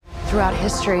Throughout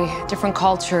history, different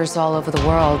cultures all over the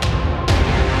world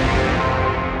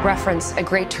reference a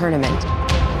great tournament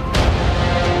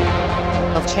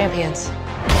of champions.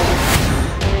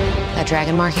 That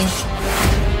dragon marking?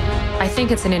 I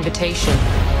think it's an invitation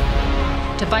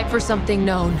to fight for something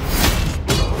known.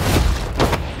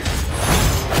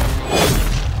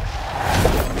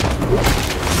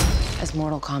 As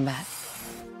Mortal Kombat.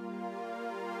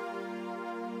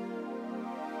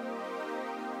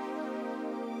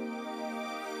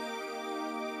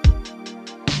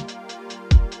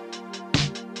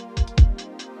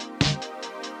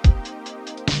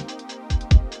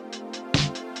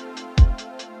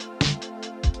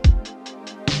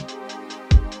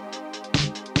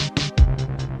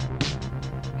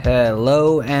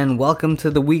 Hello and welcome to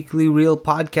the Weekly Reel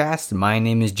Podcast. My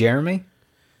name is Jeremy.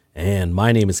 And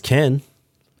my name is Ken.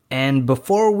 And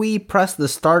before we press the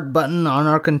start button on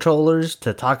our controllers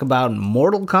to talk about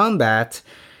Mortal Kombat,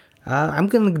 I'm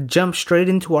going to jump straight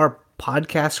into our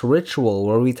podcast ritual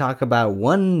where we talk about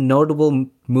one notable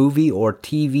movie or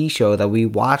TV show that we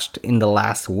watched in the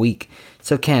last week.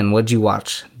 So Ken, what'd you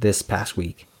watch this past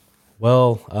week?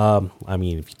 Well, if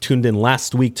you tuned in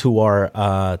last week to our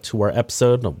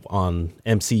episode on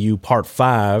MCU Part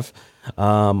 5,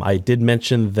 I did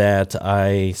mention that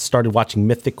I started watching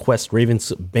Mythic Quest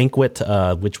Raven's Banquet,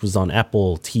 which was on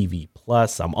Apple TV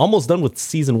Plus. I'm almost done with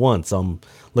Season 1, so I'm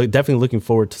definitely looking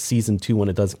forward to Season 2 when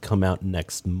it doesn't come out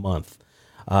next month.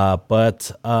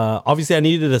 But obviously I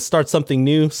needed to start something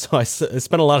new, so I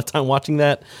spent a lot of time watching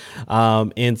that.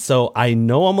 And so I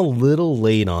know I'm a little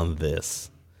late on this,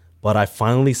 but I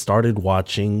finally started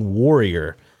watching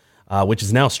Warrior, which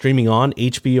is now streaming on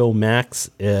HBO Max.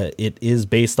 It is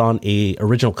based on a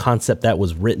original concept that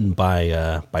was written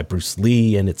by Bruce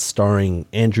Lee, and it's starring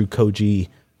Andrew Koji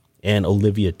and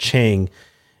Olivia Chang.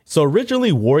 So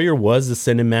originally Warrior was a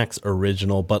Cinemax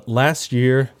original, but last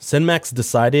year Cinemax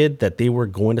decided that they were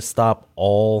going to stop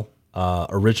all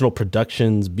original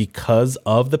productions because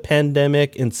of the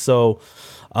pandemic. And so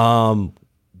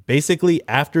basically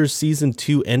after Season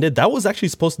 2 ended, that was actually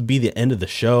supposed to be the end of the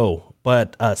show.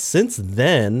 But since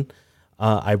then,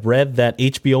 I read that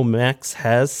HBO Max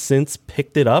has since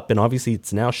picked it up, and obviously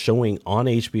it's now showing on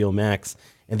HBO Max,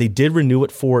 and they did renew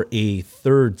it for a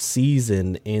third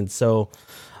season. And so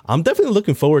I'm definitely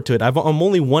looking forward to it. I'm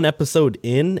only one episode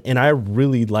in, and I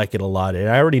really like it a lot. And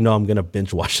I already know I'm going to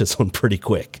binge watch this one pretty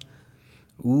quick.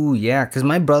 Ooh, yeah, because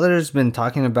my brother's been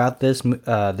talking about this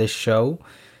show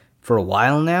for a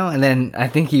while now, and then I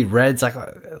think he read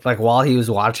like while he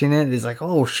was watching it, he's like,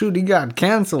 "Oh shoot, he got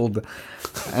canceled."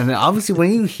 And then obviously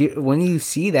when you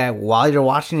see that while you're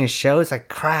watching a show, it's like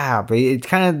crap. It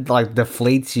kind of like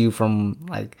deflates you from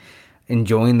like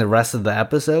enjoying the rest of the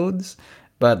episodes.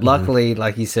 But luckily,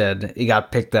 like you said, it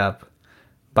got picked up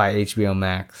by HBO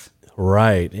Max.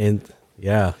 Right, and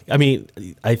yeah,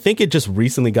 I think it just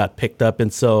recently got picked up,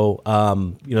 and so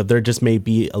there just may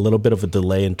be a little bit of a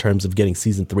delay in terms of getting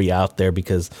Season 3 out there,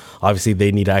 because obviously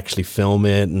they need to actually film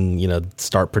it and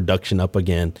start production up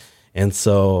again. And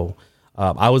so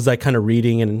I was like kind of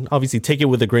reading, and obviously take it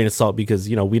with a grain of salt, because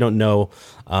we don't know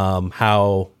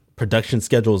how production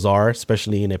schedules are,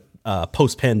 especially in a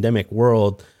post-pandemic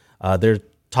world. They're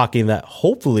talking that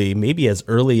hopefully maybe as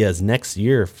early as next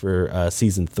year for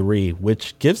Season 3,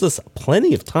 which gives us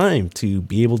plenty of time to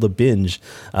be able to binge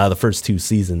the first 2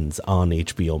 seasons on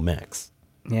HBO Max.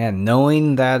 Yeah,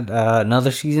 knowing that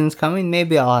another season's coming,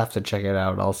 maybe I'll have to check it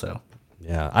out also.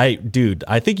 Yeah, I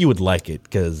think you would like it,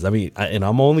 because and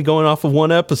I'm only going off of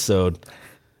one episode.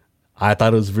 I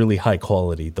thought it was really high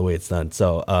quality the way it's done.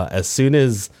 So as soon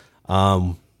as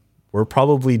we're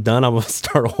probably done, I'm gonna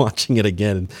start watching it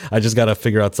again. I just gotta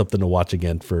figure out something to watch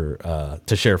again to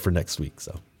share for next week.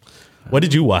 So, what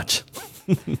did you watch?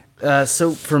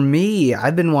 So for me,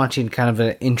 I've been watching kind of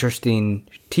an interesting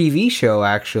TV show.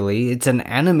 Actually, it's an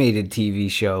animated TV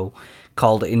show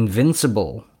called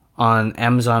Invincible on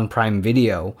Amazon Prime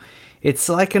Video. It's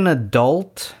like an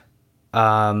adult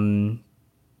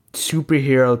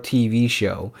superhero TV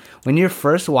show. When you're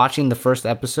first watching the first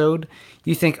episode,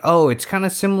 you think, oh, it's kind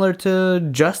of similar to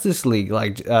Justice League,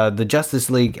 like the Justice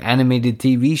League animated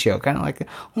TV show, kind of like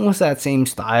almost that same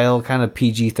style, kind of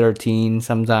PG-13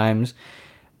 sometimes,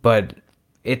 but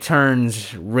it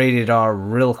turns rated R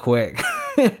real quick.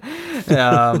 Like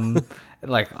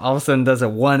all of a sudden does a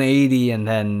 180, and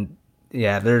then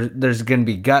yeah, there's gonna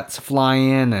be guts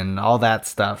flying and all that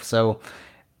stuff. So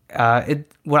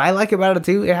what I like about it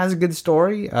too, it has a good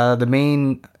story. The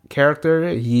main character,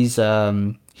 he's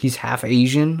half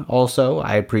Asian also.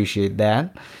 I appreciate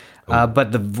that.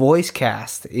 But the voice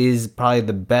cast is probably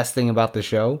the best thing about the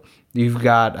show. You've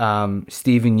got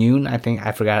Steven Yeun.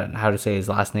 I forgot how to say his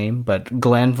last name, but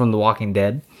Glenn from The Walking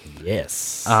Dead.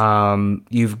 Yes.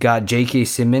 You've got J.K.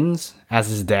 Simmons as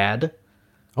his dad.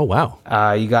 Oh, wow.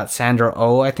 You got Sandra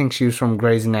Oh. I think she was from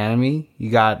Grey's Anatomy. You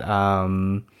got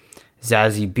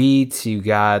Zazie Beetz. You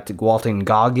got Walton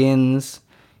Goggins.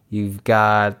 You've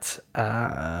got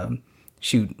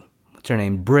what's her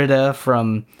name? Britta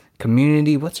from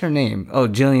Community. What's her name? Oh,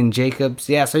 Jillian Jacobs.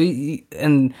 Yeah. So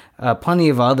and plenty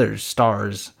of other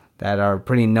stars that are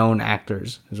pretty known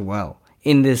actors as well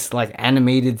in this like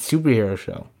animated superhero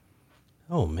show.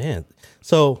 Oh, man.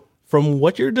 So from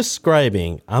what you're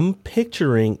describing, I'm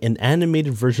picturing an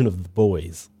animated version of The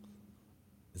Boys.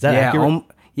 Is that accurate?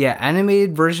 Yeah,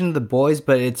 animated version of The Boys,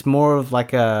 but it's more of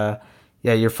like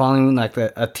you're following like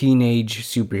a teenage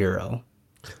superhero.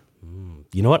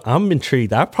 You know what? I'm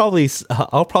intrigued. I'll probably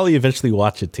eventually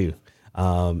watch it too.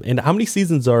 And how many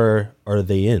seasons are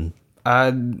they in?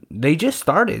 They just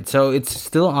started, so it's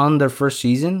still on their first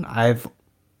season. I've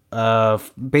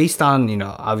based on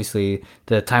obviously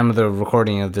the time of the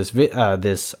recording of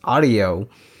this audio,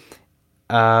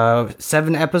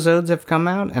 7 episodes have come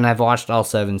out, and I've watched all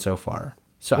 7 so far.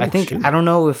 So I don't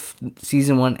know if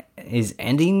season 1 is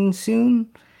ending soon.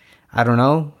 I don't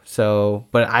know. So,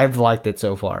 but I've liked it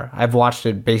so far. I've watched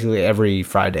it basically every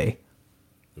Friday.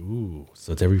 Ooh,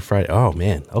 so it's every Friday. Oh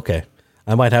man, okay.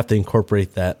 I might have to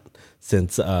incorporate that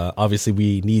since obviously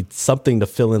we need something to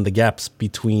fill in the gaps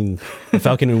between the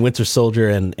Falcon and Winter Soldier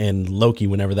and Loki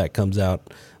whenever that comes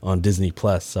out on Disney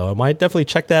Plus. So I might definitely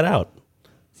check that out.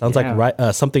 Sounds like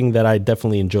something that I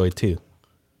definitely enjoy too.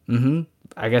 Mm-hmm.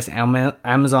 I guess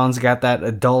Amazon's got that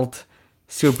adult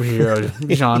superhero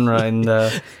genre in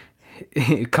the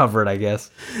covered, I guess.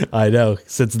 I know,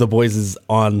 since The Boys is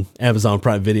on Amazon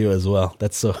Prime Video as well.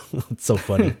 That's so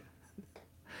funny.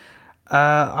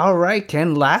 All right,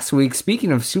 Ken. Last week,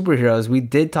 speaking of superheroes, we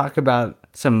did talk about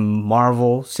some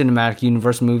Marvel Cinematic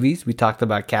Universe movies. We talked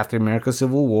about Captain America: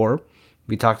 Civil War.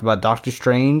 We talked about Doctor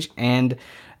Strange and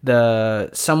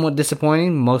the somewhat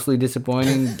disappointing, mostly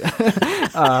disappointing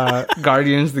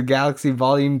Guardians of the Galaxy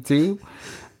Volume 2.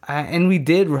 And we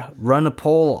did run a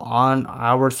poll on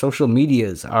our social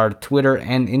medias, our Twitter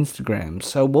and Instagram.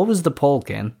 So what was the poll,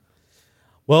 Ken?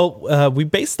 Well, we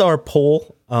based our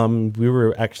poll.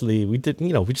 We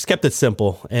just kept it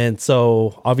simple. And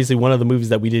so obviously one of the movies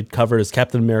that we did cover is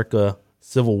Captain America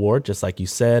Civil War, just like you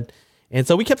said. And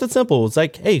so we kept it simple. It's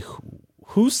like, hey,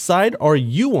 whose side are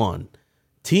you on?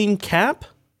 Team Cap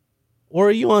or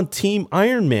are you on Team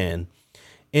Iron Man?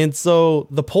 And so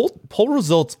the poll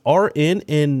results are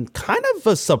in kind of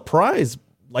a surprise,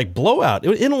 like blowout,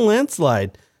 in a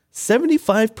landslide.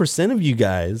 75% of you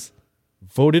guys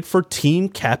voted for Team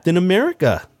Captain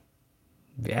America.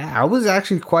 Yeah, I was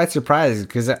actually quite surprised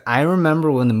because I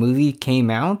remember when the movie came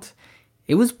out,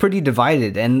 it was pretty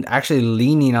divided and actually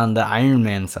leaning on the Iron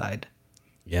Man side.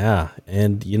 Yeah,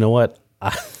 and you know what?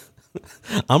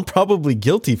 I'm probably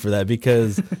guilty for that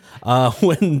because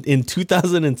when in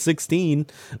 2016,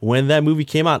 when that movie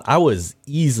came out, I was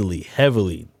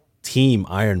heavily Team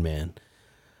Iron Man.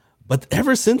 But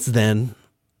ever since then,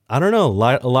 I don't know,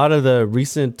 a lot of the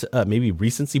recent, maybe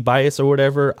recency bias or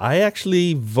whatever, I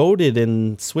actually voted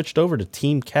and switched over to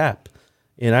Team Cap.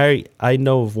 And I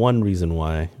know of one reason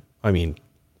why.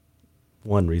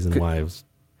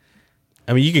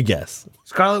 You could guess.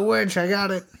 Scarlet Witch, I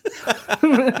got it.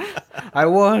 I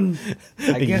won.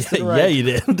 I guessed it right. Yeah, you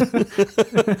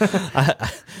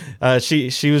did.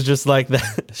 She was just like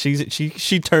that.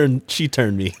 She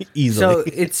turned me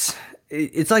easily. So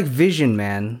it's like Vision,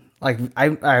 man. Like I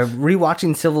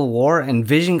rewatching Civil War, and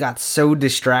Vision got so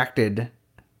distracted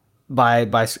by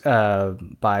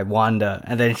Wanda,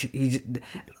 and then he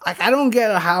like, I don't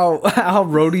get how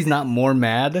Rhodey's not more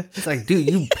mad. It's like, dude,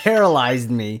 you paralyzed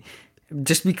me.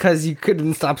 Just because you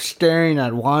couldn't stop staring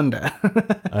at Wanda.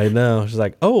 I know. She's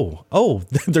like, oh,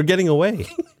 they're getting away.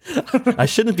 I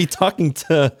shouldn't be talking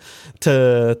to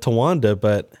Wanda,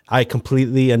 but I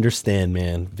completely understand,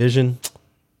 man. Vision,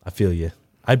 I feel you.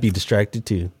 I'd be distracted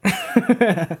too.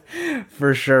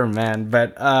 For sure, man.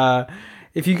 But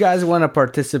if you guys want to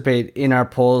participate in our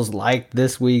polls like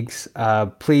this week's,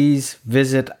 please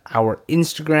visit our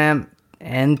Instagram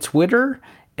and Twitter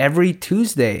every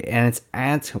Tuesday, and it's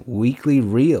at Weekly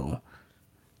Reel.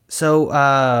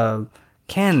 So,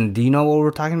 Ken, do you know what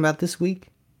we're talking about this week?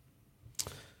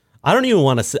 I don't even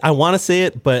want to say. I want to say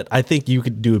it, but I think you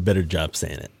could do a better job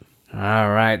saying it. All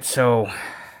right, so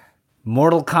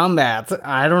Mortal Kombat.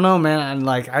 I don't know, man.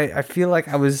 I feel like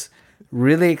I was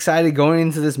really excited going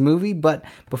into this movie, but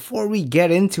before we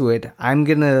get into it, I'm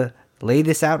gonna lay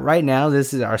this out right now.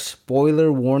 This is our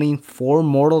spoiler warning for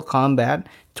Mortal Kombat.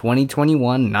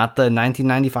 2021, not the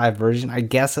 1995 version. I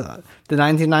guess the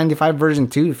 1995 version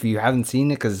too, if you haven't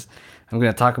seen it, because I'm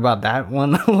going to talk about that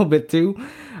one a little bit too.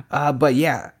 But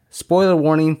yeah, spoiler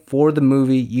warning for the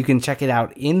movie. You can check it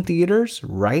out in theaters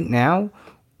right now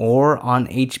or on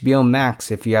HBO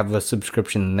Max if you have a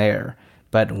subscription there.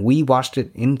 But we watched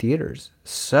it in theaters.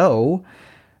 So,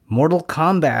 Mortal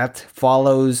Kombat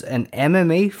follows an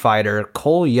MMA fighter,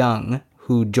 Cole Young,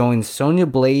 who joins Sonya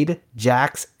Blade,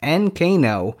 Jax, and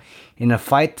Kano in a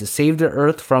fight to save the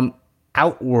Earth from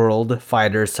Outworld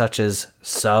fighters such as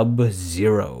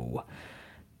Sub-Zero.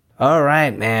 All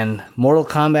right, man. Mortal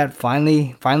Kombat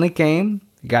finally came.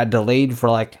 It got delayed for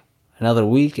like another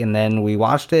week, and then we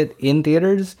watched it in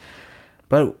theaters.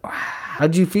 But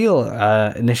how'd you feel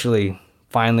initially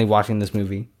finally watching this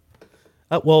movie?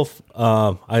 I want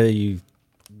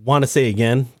to say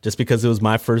again, just because it was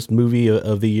my first movie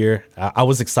of the year, I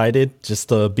was excited just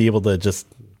to be able to just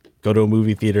go to a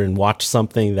movie theater and watch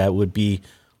something that would be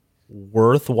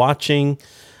worth watching.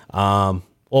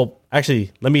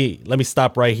 Actually, let me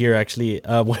stop right here. Actually,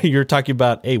 when you're talking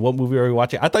about, hey, what movie are we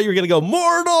watching? I thought you were gonna go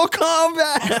Mortal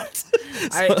Kombat.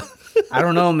 I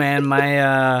don't know, man.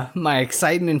 My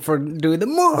excitement for doing the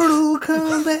Mortal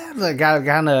Kombat, I got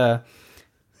kind of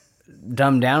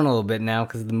dumbed down a little bit now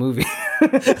because of the movie.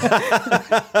 Because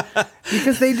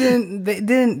they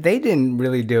didn't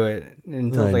really do it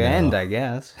until the end, I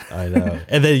guess. I know.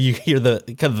 And then you hear the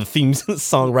kind of the theme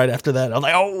song right after that. I'm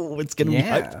like, oh, it's gonna be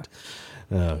hyped.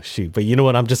 Oh shoot! But you know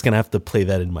what? I'm just gonna have to play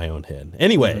that in my own head.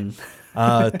 Anyway,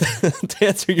 to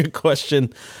answer your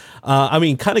question, I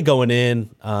mean, kind of going in,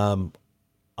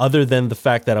 other than the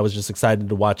fact that I was just excited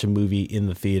to watch a movie in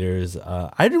the theaters,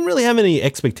 I didn't really have any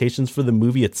expectations for the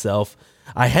movie itself.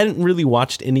 I hadn't really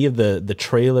watched any of the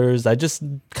trailers. I just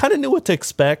kind of knew what to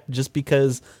expect, just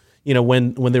because, you know,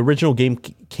 when the original game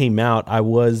came out, I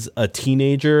was a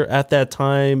teenager at that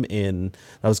time, and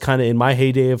I was kind of in my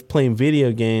heyday of playing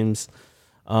video games.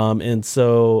 And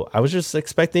so I was just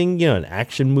expecting, you know, an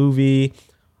action movie.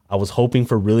 I was hoping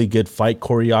for really good fight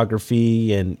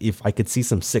choreography, and if I could see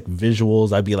some sick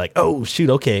visuals, I'd be like, oh shoot,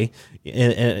 okay.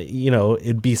 And you know,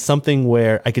 it'd be something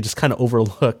where I could just kind of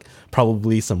overlook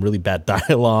probably some really bad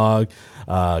dialogue,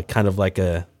 kind of like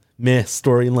a meh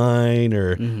storyline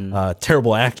or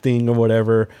terrible acting or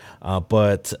whatever.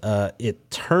 But it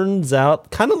turns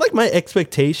out kind of like my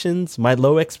expectations, my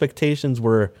low expectations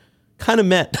were kind of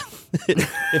met,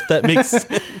 if that makes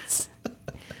sense.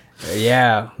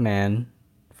 Yeah, man,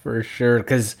 for sure.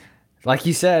 Because, like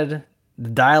you said, the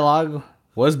dialogue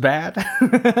was bad.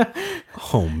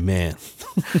 Oh man,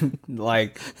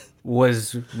 like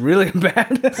was really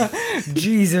bad.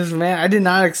 Jesus, man, I did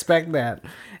not expect that.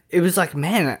 It was like,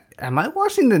 man, am I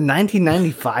watching the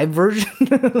 1995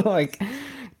 version? Like,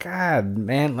 God,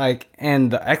 man, like, and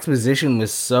the exposition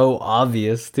was so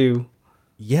obvious too.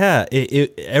 Yeah,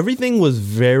 everything was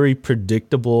very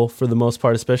predictable for the most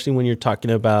part, especially when you're talking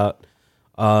about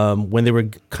when they were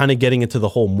kind of getting into the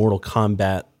whole Mortal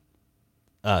Kombat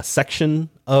section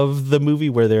of the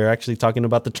movie where they're actually talking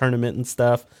about the tournament and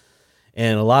stuff.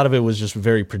 And a lot of it was just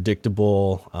very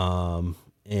predictable.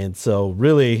 And so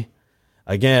really,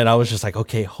 again, I was just like,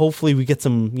 okay, hopefully we get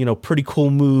some, you know, pretty cool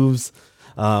moves.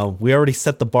 We already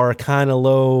set the bar kind of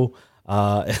low.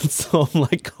 And so I'm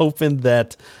like hoping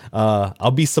that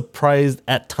I'll be surprised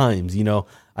at times. You know,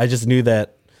 I just knew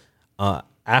that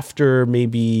after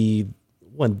maybe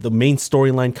when the main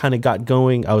storyline kind of got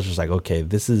going, I was just like, okay,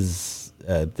 this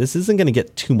isn't going to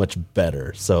get too much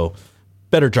better. So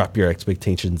better drop your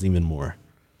expectations even more.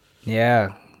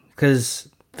 Yeah, because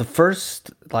the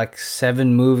first like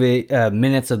 7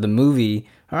 minutes of the movie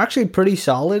are actually pretty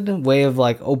solid way of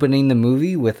like opening the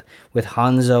movie with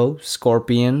Hanzo,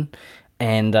 Scorpion,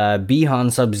 and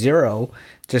Bihan Sub-Zero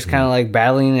just kind of like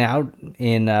battling it out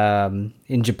in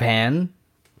Japan.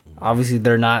 Obviously,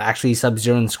 they're not actually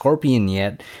Sub-Zero and Scorpion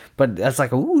yet, but that's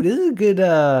like, ooh, this is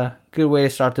a good way to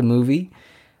start the movie.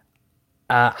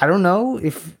 I don't know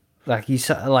if like you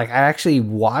saw, like I actually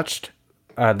watched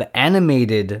the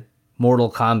animated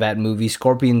Mortal Kombat movie,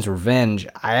 Scorpion's Revenge.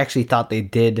 I actually thought they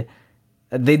did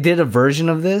a version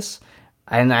of this,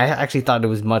 and I actually thought it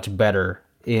was much better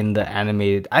in the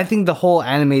animated. I think the whole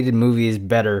animated movie is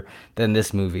better than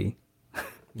this movie.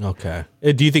 Okay.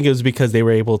 Do you think it was because they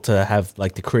were able to have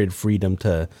like the creative freedom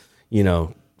to, you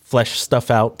know, flesh stuff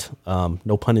out?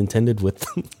 No pun intended with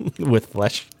with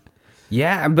flesh.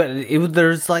 Yeah, but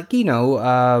there's like, you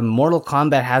know, Mortal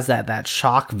Kombat has that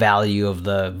shock value of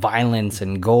the violence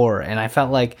and gore, and I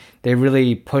felt like they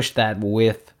really pushed that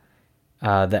with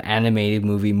the animated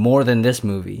movie more than this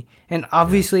movie. And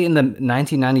obviously in the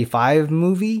 1995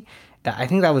 movie, I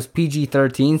think that was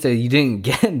PG-13, so you didn't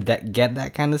get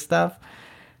that kind of stuff.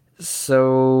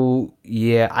 So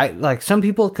yeah, I like some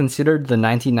people considered the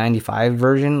 1995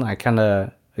 version like kind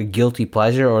of a guilty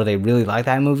pleasure, or they really like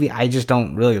that movie. I just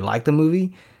don't really like the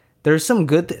movie. There's some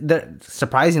good that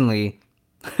surprisingly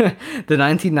the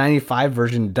 1995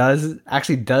 version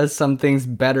does some things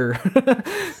better.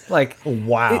 Like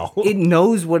Wow. it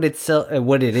knows what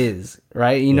what it is,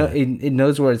 right? You know, it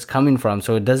knows where it's coming from,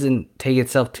 so it doesn't take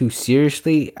itself too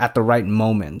seriously at the right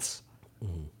moments.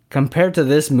 Compared to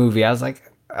this movie, I was like,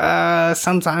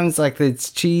 sometimes like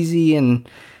it's cheesy and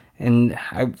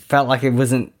I felt like it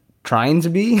wasn't trying to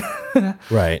be.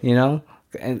 Right. You know?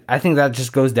 And I think that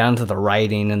just goes down to the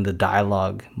writing and the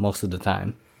dialogue most of the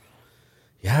time.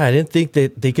 Yeah, I didn't think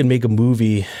that they could make a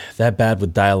movie that bad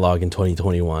with dialogue in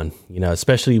 2021, you know,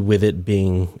 especially with it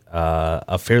being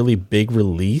a fairly big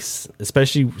release,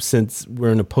 especially since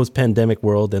we're in a post-pandemic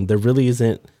world and there really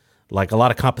isn't like a lot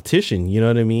of competition, you know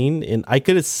what I mean? And I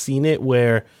could have seen it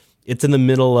where it's in the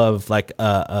middle of like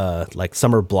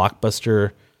summer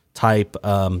blockbuster type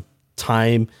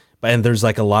time, and there's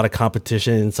like a lot of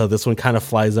competition, so this one kind of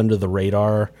flies under the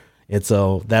radar, and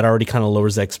so that already kind of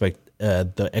lowers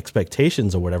the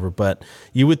expectations or whatever. But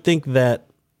you would think that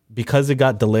because it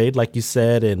got delayed, like you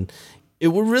said, and it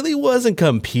really wasn't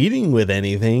competing with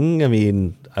anything. I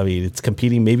mean, it's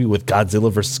competing maybe with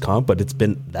Godzilla versus Kong, but that's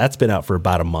been out for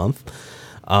about a month.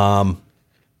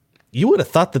 You would have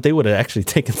thought that they would have actually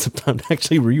taken some time to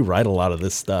actually rewrite a lot of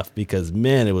this stuff, because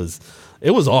man, it was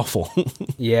awful.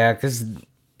 Yeah, because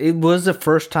it was a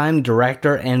first-time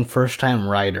director and first-time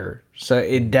writer, so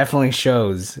it definitely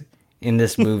shows in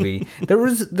this movie. there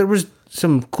was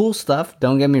some cool stuff,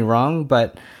 don't get me wrong,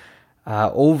 but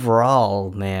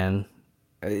overall, man,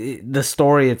 the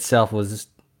story itself was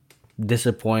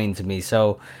disappointing to me.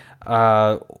 So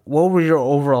what were your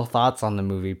overall thoughts on the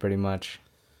movie, pretty much?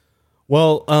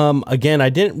 Well, again, I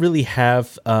didn't really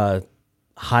have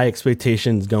high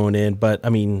expectations going in, but I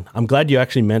mean, I'm glad you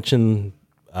actually mentioned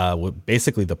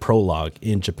basically the prologue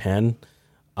in Japan.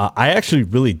 I actually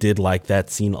really did like that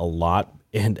scene a lot,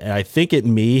 and I think it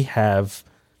may have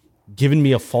given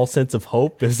me a false sense of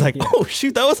hope. It's like, oh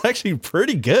shoot, that was actually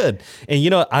pretty good. And you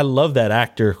know, I love that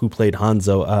actor who played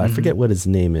Hanzo. I forget what his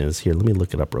name is. Here, let me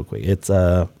look it up real quick. It's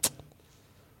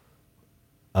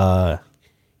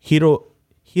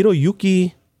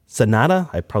Hiroyuki Sanada.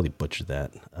 I probably butchered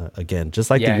that again, just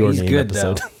like the Your Name good,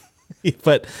 episode.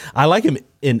 But I like him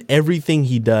in everything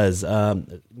he does.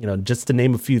 You know, just to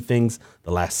name a few things,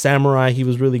 The Last Samurai, he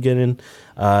was really good in.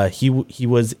 He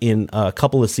was in a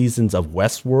couple of seasons of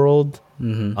Westworld,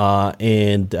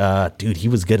 and dude, he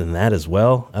was good in that as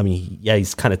well. I mean, yeah,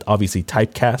 he's kind of obviously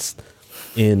typecast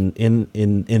in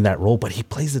that role, but he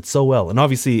plays it so well. And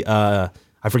obviously, I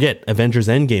forget Avengers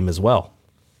Endgame as well.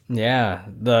 Yeah,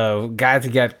 the guy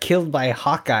that got killed by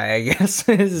Hawkeye, I guess,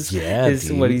 is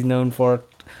what he's known for.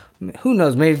 Who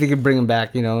knows? Maybe they could bring him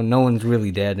back. You know, no one's really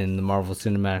dead in the Marvel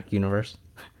Cinematic Universe.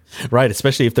 Right,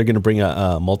 especially if they're going to bring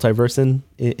a multiverse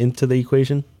into the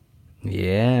equation.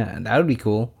 Yeah, that would be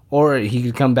cool. Or he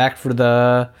could come back for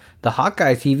the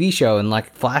Hawkeye TV show and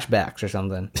like flashbacks or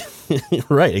something.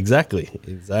 Right, exactly.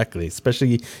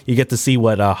 Especially you get to see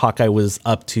what Hawkeye was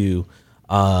up to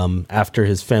after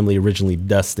his family originally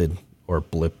dusted or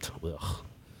blipped. Ugh.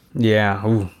 Yeah,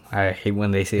 ooh, I hate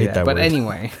when they say that. But word.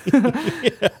 Anyway,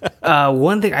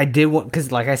 one thing I did want,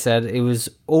 because like I said, it was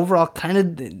overall kind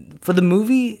of, for the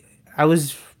movie, I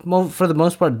was for the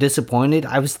most part disappointed.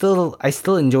 I still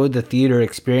enjoyed the theater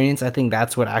experience. I think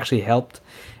that's what actually helped,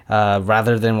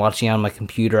 rather than watching on my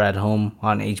computer at home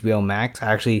on HBO Max.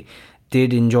 I actually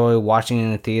did enjoy watching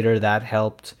in the theater. That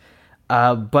helped.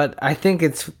 But I think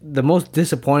it's the most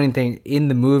disappointing thing in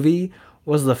the movie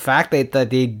was the fact that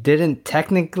they didn't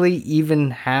technically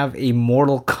even have a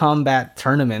Mortal Kombat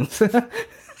tournament.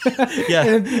 Yeah.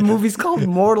 And the movie's called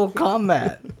Mortal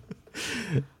Kombat.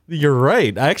 You're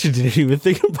right. I actually didn't even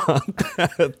think about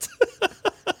that.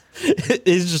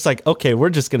 It's just like, okay, we're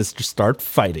just going to start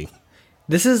fighting.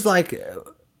 This is like,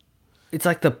 it's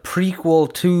like the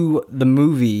prequel to the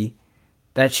movie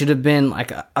that should have been like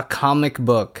a comic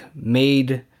book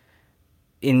made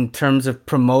in terms of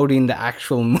promoting the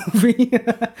actual movie.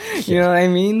 You know what I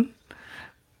mean?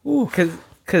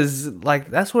 Because like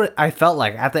that's what I felt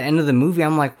like at the end of the movie.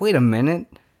 I'm like, wait a minute,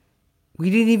 we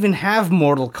didn't even have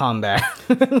Mortal Kombat.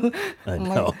 I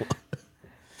know.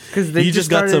 Because they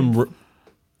just got some.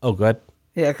 Oh, go ahead.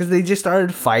 Yeah, because they just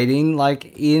started fighting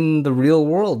like in the real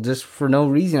world just for no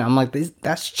reason. I'm like,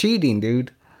 that's cheating,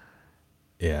 dude.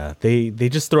 Yeah, they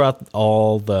just throw out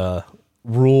all the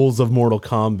rules of Mortal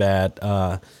Kombat.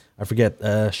 I forget,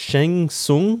 Shang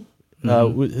Tsung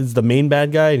is the main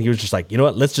bad guy, and he was just like, you know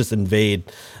what, let's just invade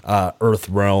Earth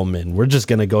Realm, and we're just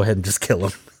gonna go ahead and just kill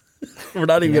him. We're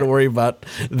not even gonna worry about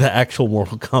the actual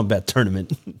Mortal Kombat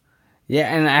tournament. Yeah,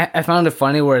 and I found it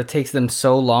funny where it takes them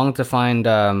so long to find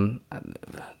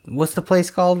what's the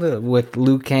place called with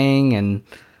Liu Kang and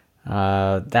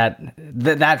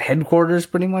that headquarters,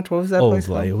 pretty much. What was that place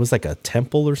called? It was like a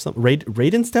temple or something.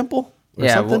 Raiden's temple.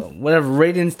 Yeah, whatever,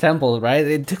 Raiden's temple, right?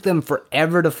 It took them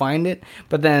forever to find it,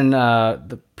 but then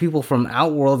the people from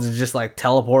Outworlds is just like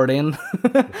teleport in.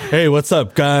 Hey, what's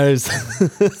up, guys?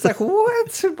 It's like,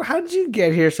 what? How did you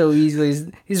get here so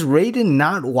easily? Is Raiden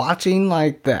not watching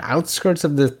like the outskirts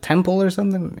of the temple or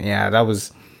something? Yeah, that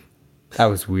was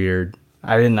weird.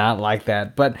 I did not like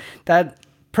that, but that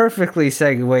perfectly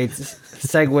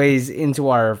segues into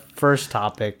our first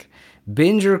topic.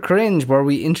 Binge or Cringe, where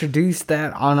we introduced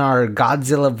that on our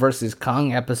Godzilla vs.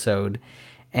 Kong episode.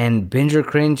 And Binge or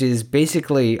Cringe is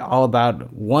basically all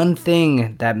about one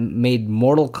thing that made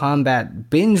Mortal Kombat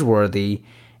binge-worthy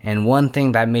and one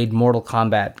thing that made Mortal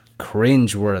Kombat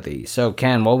cringe-worthy. So,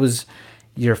 Ken, what was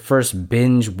your first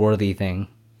binge-worthy thing?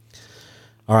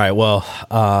 All right, well,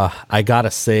 I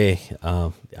gotta say,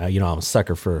 I'm a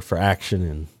sucker for action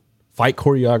and fight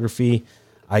choreography.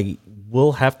 I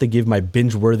will have to give my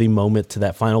binge-worthy moment to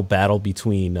that final battle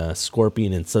between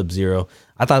Scorpion and Sub-Zero.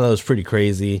 I thought that was pretty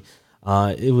crazy.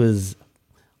 It was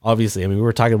obviously, we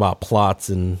were talking about plots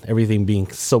and everything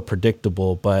being so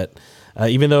predictable, but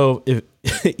even though it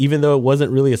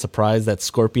wasn't really a surprise that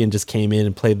Scorpion just came in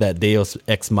and played that Deus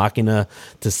Ex Machina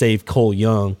to save Cole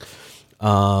Young,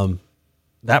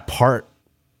 that part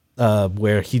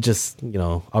where he just,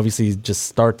 obviously just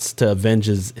starts to avenge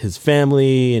his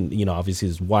family and, obviously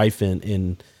his wife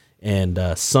and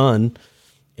son,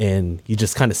 and he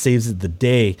just kind of saves the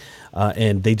day,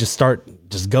 and they just start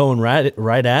just going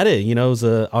right at it. It was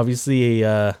obviously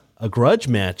a grudge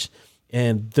match,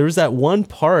 and there's that one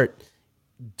part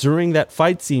during that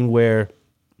fight scene where,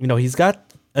 he's got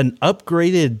an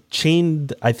upgraded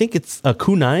chained, I think it's a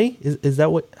kunai. Is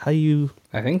that how you?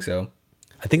 I think so.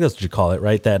 I think that's what you call it,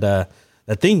 right? That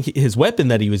thing, his weapon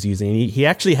that he was using, he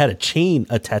actually had a chain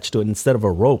attached to it instead of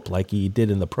a rope, like he did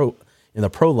in the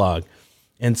prologue.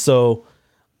 And so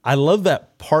I love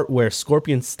that part where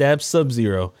Scorpion stabs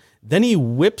Sub-Zero, then he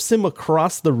whips him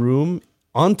across the room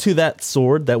onto that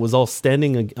sword that was all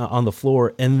standing on the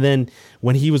floor, and then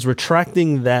when he was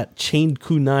retracting that chained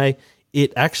kunai,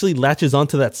 it actually latches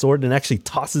onto that sword and actually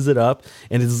tosses it up,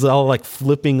 and it's all like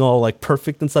flipping all like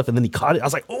perfect and stuff. And then he caught it. I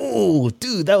was like, oh,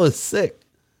 dude, that was sick.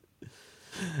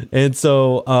 And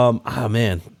so,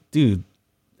 man, dude.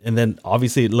 And then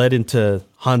obviously it led into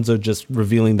Hanzo just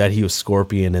revealing that he was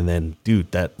Scorpion. And then,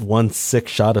 dude, that one sick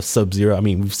shot of Sub-Zero.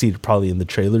 We've seen it probably in the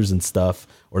trailers and stuff,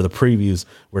 or the previews,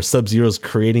 where Sub-Zero's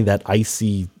creating that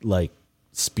icy, like,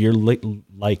 spear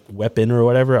like weapon or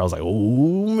whatever. I was like,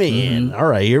 oh man, all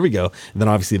right, here we go. And then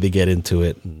obviously they get into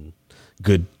it, and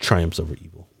good triumphs over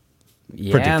evil.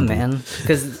 Yeah, man.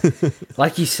 Because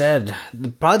like you said,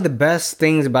 probably the best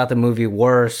things about the movie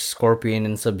were Scorpion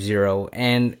and Sub-Zero,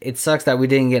 and it sucks that we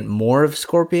didn't get more of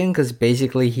Scorpion, because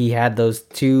basically he had those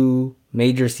two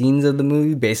major scenes of the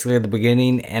movie, basically at the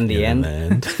beginning and the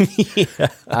end.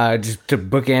 Yeah. Just to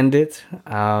bookend it.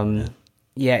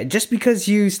 Yeah, just because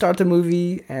you start the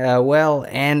movie well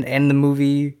and end the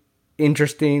movie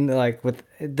interesting,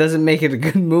 it doesn't make it a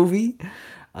good movie.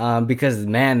 Because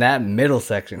man, that middle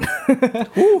section.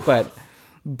 but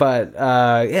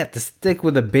to stick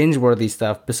with the binge-worthy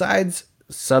stuff, besides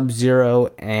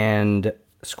Sub-Zero and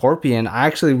Scorpion, I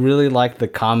actually really like the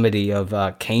comedy of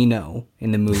Kano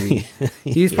in the movie.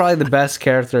 He's probably the best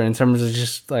character in terms of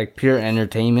just like pure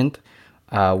entertainment.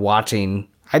 Watching.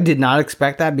 I did not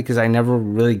expect that, because I never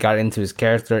really got into his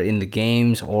character in the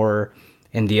games or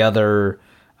in the other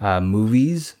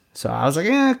movies. So I was like,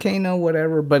 yeah, okay, no,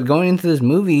 whatever. But going into this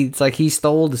movie, it's like he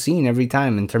stole the scene every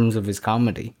time in terms of his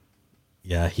comedy.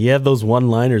 Yeah, he had those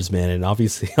one-liners, man. And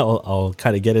obviously I'll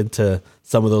kind of get into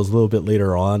some of those a little bit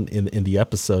later on in the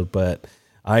episode. But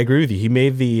I agree with you. He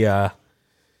made the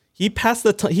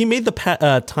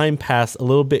time pass a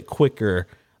little bit quicker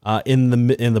in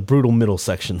the brutal middle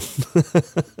section.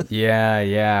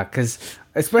 Yeah, because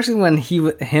especially when he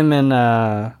was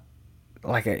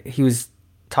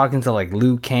talking to like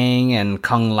Liu Kang and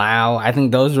Kung Lao. I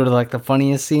think those were like the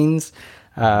funniest scenes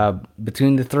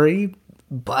between the three.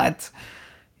 But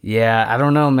yeah, I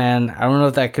don't know, man. I don't know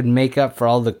if that could make up for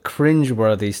all the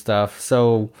cringeworthy stuff.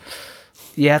 So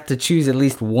you have to choose at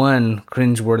least one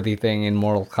cringeworthy thing in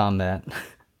Mortal Kombat.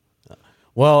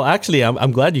 Well, actually,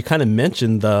 I'm glad you kind of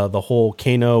mentioned the whole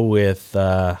Kano with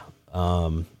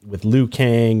Liu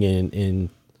Kang and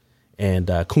and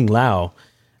Kung Lao.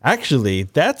 Actually,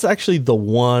 that's actually the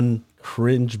one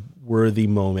cringe-worthy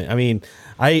moment. I mean,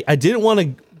 I didn't want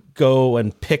to go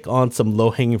and pick on some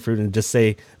low-hanging fruit and just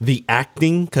say the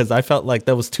acting, because I felt like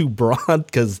that was too broad,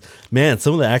 because, man,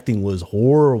 some of the acting was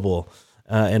horrible.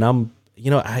 And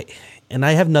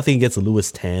I have nothing against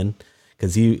Louis Tan,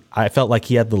 because I felt like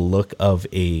he had the look of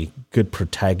a good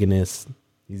protagonist.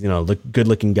 He's,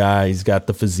 good-looking guy. He's got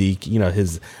the physique.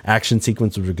 His action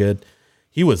sequences were good.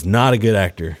 He was not a good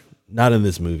actor. Not in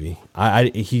this movie.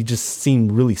 He just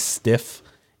seemed really stiff,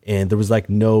 and there was like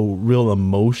no real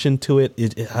emotion to it.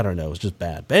 I don't know. It was just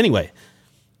bad. But anyway,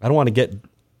 I don't want to get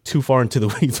too far into the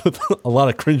weeds with a lot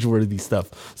of cringeworthy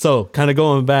stuff. So kind of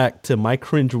going back to my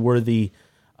cringeworthy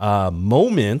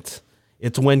moment,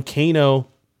 it's when Kano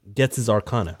gets his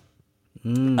Arcana.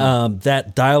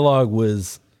 That dialogue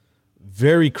was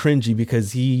very cringy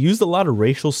because he used a lot of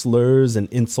racial slurs and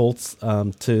insults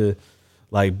to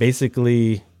like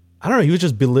basically... I don't know. He was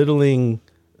just belittling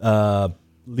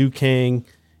Liu Kang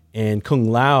and Kung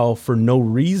Lao for no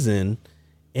reason.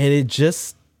 And it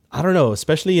just, I don't know,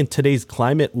 especially in today's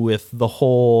climate with the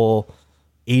whole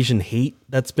Asian hate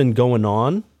that's been going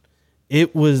on.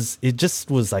 It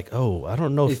just was like, oh, I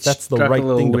don't know if that's the right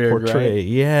thing to portray. Right?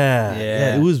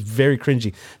 Yeah. It was very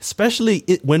cringy, especially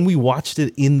when we watched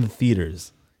it in the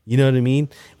theaters. You know what I mean?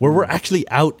 Where we're actually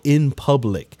out in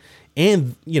public.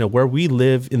 And, where we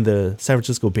live in the San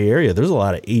Francisco Bay Area, there's a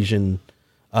lot of Asian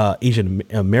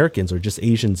Americans or just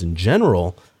Asians in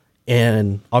general.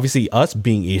 And obviously us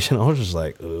being Asian, I was just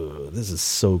like, ugh, this is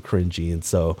so cringy. And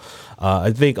so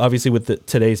I think obviously with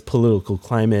today's political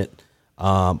climate,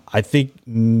 I think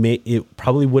it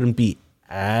probably wouldn't be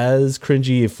as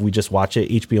cringy if we just watch it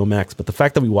HBO Max. But the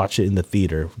fact that we watch it in the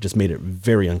theater just made it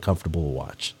very uncomfortable to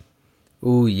watch.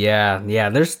 Ooh, yeah. Yeah,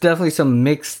 there's definitely some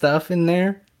mixed stuff in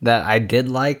there that I did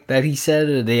like that he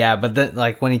said. Yeah, but then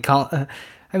like when he calling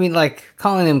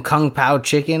him Kung Pao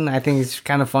Chicken, I think it's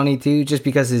kind of funny too, just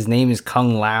because his name is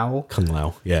Kung Lao. Kung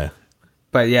Lao, yeah.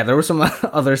 But yeah, there was some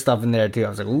other stuff in there too. I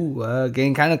was like, ooh,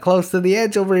 getting kind of close to the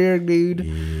edge over here, dude.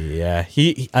 Yeah,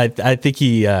 I think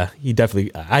he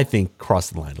definitely, I think,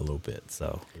 crossed the line a little bit.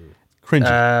 So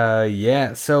cringy.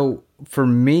 Yeah. So for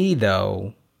me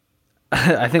though,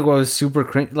 I think what was super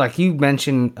cringe, like you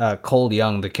mentioned, Cole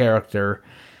Young, the character.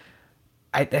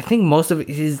 I think most of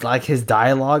his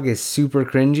dialogue is super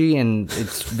cringy and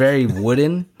it's very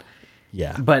wooden.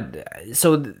 Yeah. But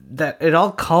so that it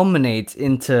all culminates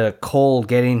into Cole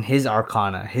getting his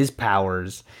Arcana, his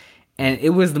powers, and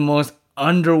it was the most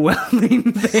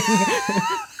underwhelming thing.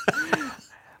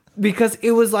 Because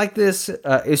it was like this,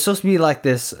 it's supposed to be like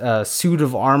this suit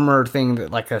of armor thing,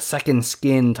 that like a second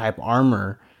skin type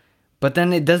armor. But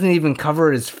then it doesn't even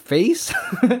cover his face.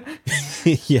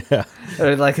 Yeah.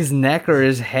 Or like his neck or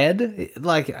his head.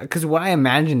 Like, because when I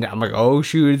imagined it, I'm like, oh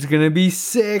shoot, it's going to be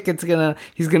sick. He's going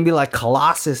to be like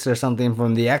Colossus or something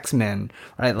from the X-Men,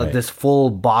 right? Like this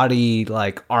full body,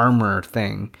 like armor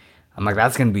thing. I'm like,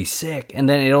 that's going to be sick. And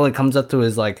then it only comes up to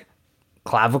his like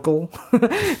clavicle.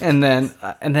 and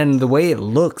then the way it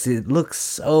looks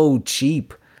so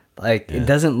cheap. Like it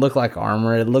doesn't look like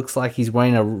armor. It looks like he's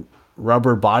wearing a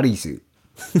rubber bodysuit.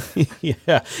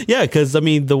 yeah, because I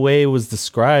mean the way it was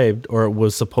described or it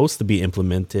was supposed to be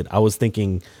implemented, I was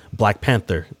thinking Black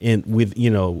Panther in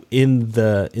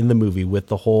the movie with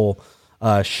the whole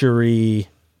Shuri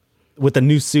with the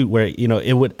new suit where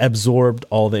it would absorb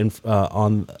all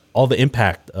the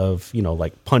impact of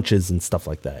like punches and stuff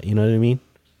like that. You know what I mean?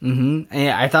 Mm-hmm.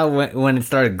 Yeah, I thought when it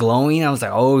started glowing, I was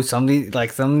like, oh, something's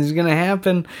gonna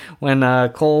happen when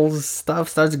Cole's stuff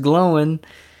starts glowing.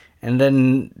 And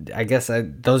then I guess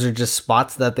those are just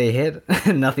spots that they hit.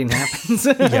 Nothing happens.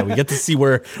 Yeah, we get to see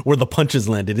where the punches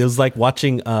landed. It was like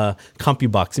watching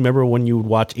CompuBox. Remember when you would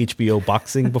watch HBO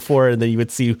boxing before, and then you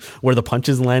would see where the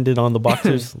punches landed on the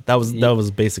boxers? That was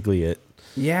basically it.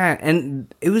 Yeah,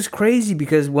 and it was crazy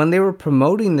because when they were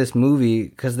promoting this movie,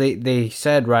 because they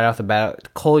said right off the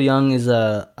bat, Cole Young is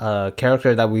a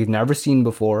character that we've never seen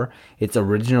before. It's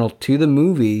original to the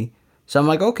movie. So I'm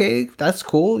like, okay, that's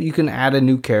cool. You can add a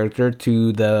new character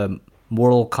to the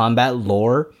Mortal Kombat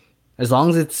lore. As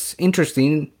long as it's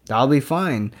interesting, that'll be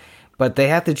fine. But they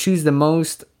have to choose the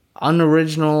most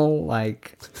unoriginal,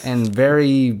 and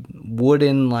very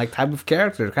wooden, type of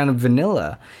character, kind of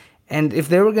vanilla. And if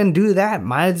they were going to do that,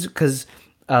 because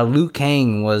Liu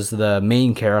Kang was the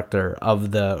main character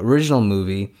of the original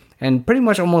movie, and pretty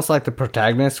much almost like the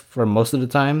protagonist for most of the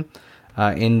time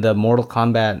in the Mortal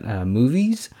Kombat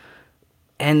movies.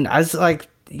 And I was like,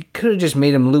 you could have just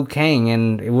made him Liu Kang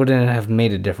and it wouldn't have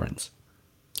made a difference.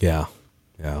 Yeah.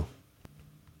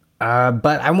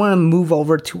 But I want to move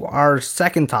over to our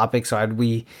second topic so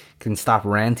we can stop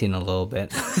ranting a little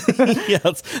bit. Yeah,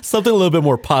 it's something a little bit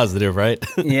more positive, right?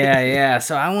 Yeah.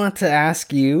 So I want to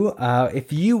ask you,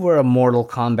 if you were a Mortal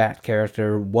Kombat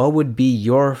character, what would be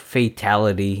your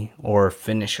fatality or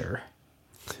finisher?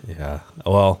 Yeah.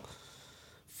 Well,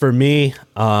 for me,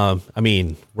 I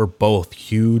mean, we're both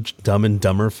huge Dumb and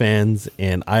Dumber fans,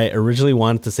 and I originally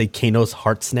wanted to say Kano's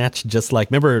Heart Snatch, just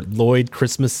like, remember Lloyd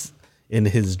Christmas in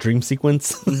his dream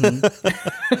sequence?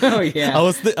 Mm-hmm. Oh yeah, I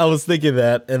was thinking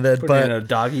that, and then put it in a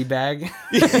doggy bag.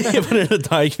 Yeah, put it in a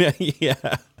doggy bag.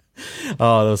 Yeah.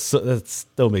 Oh, that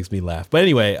still makes me laugh. But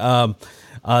anyway,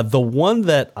 the one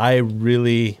that I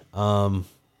really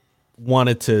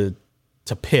wanted to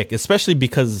pick, especially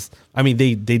because I mean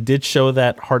they did show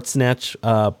that Heart Snatch,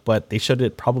 but they showed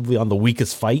it probably on the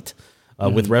weakest fight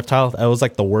with Reptile. That was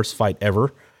like the worst fight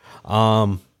ever.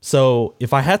 So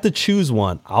if I had to choose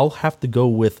one, I'll have to go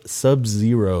with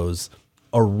Sub-Zero's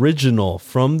original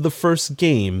from the first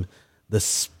game, the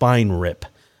Spine Rip.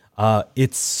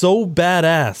 It's so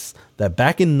badass that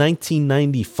back in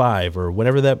 1995 or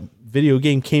whenever that video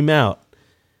game came out,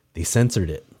 they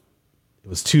censored it. It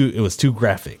was too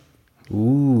graphic.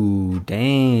 Ooh,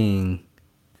 dang.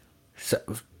 So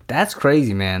that's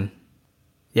crazy, man.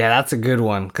 Yeah, that's a good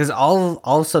one. Because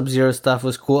all Sub-Zero stuff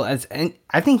was cool. And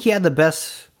I think he had the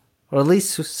best, or at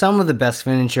least some of the best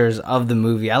finishers of the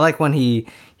movie. I like when he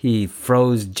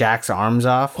froze Jack's arms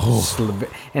off. Oh.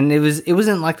 And it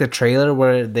wasn't like the trailer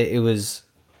where it was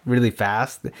really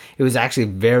fast. It was actually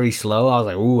very slow. I was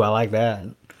like, ooh, I like that.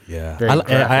 Yeah,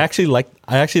 I actually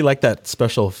like that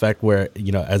special effect where,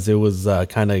 you know, as it was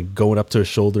kind of going up to his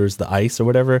shoulders, the ice or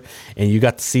whatever, and you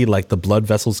got to see like the blood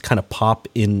vessels kind of pop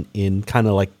in kind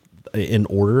of like in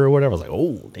order or whatever. I was like,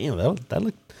 oh damn,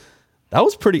 that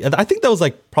was pretty. I think that was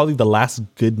like probably the last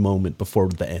good moment before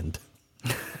the end.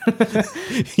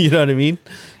 You know what I mean?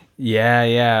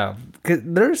 Yeah. 'Cause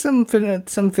there's some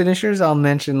finishers I'll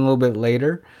mention a little bit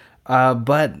later,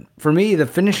 but for me, the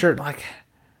finisher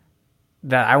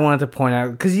that I wanted to point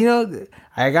out, because, you know,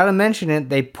 I gotta mention it,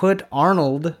 they put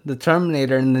Arnold, the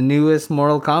Terminator, in the newest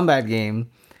Mortal Kombat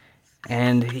game.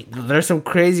 And there's some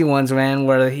crazy ones, man,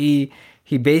 where he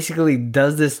basically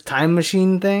does this time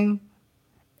machine thing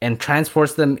and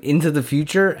transports them into the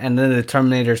future, and then the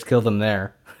Terminators kill them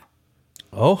there.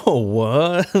 Oh,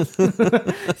 what?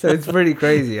 So it's pretty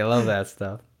crazy. I love that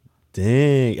stuff.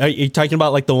 Dang. Are you talking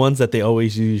about like the ones that they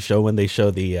always usually show when they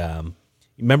show the...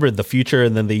 remember the future,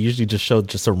 and then they usually just show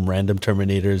just some random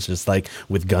Terminators just like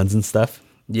with guns and stuff?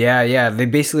 Yeah. They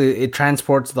basically, it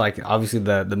transports like obviously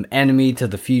the enemy to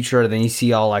the future. Then you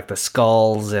see all like the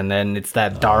skulls, and then it's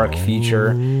that dark future.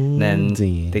 And then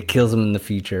it kills them in the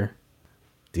future.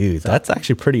 Dude, that's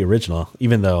actually pretty original.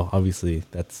 Even though obviously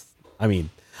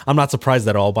I'm not surprised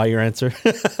at all by your answer.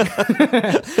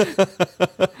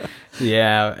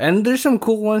 Yeah, and there's some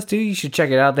cool ones too. You should check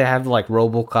it out. They have like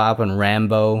RoboCop and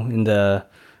Rambo in the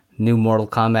new Mortal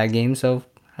Kombat game. So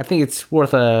I think it's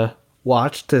worth a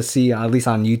watch to see, at least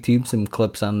on YouTube, some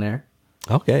clips on there.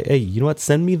 Okay. Hey, you know what?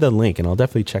 Send me the link and I'll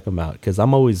definitely check them out, because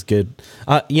I'm always good.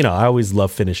 I always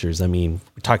love finishers. I mean,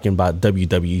 we're talking about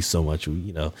WWE so much.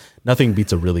 Nothing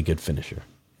beats a really good finisher.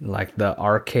 Like the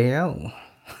RKO.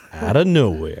 Out of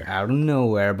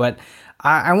nowhere. But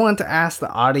I want to ask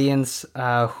the audience,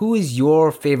 who is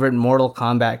your favorite Mortal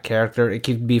Kombat character? It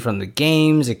could be from the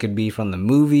games, it could be from the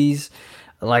movies.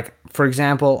 Like, for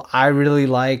example, I really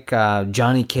like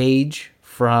Johnny Cage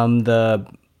from the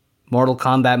Mortal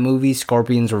Kombat movie,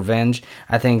 Scorpion's Revenge.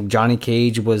 I think Johnny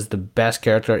Cage was the best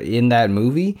character in that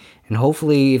movie. And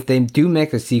hopefully, if they do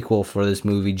make a sequel for this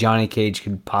movie, Johnny Cage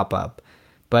could pop up.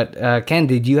 But Ken,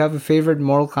 did you have a favorite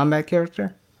Mortal Kombat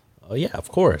character? Oh yeah, of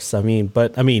course.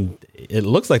 It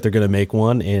looks like they're gonna make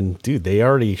one, and dude, they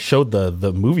already showed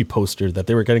the movie poster that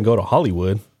they were gonna go to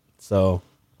Hollywood. So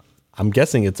I'm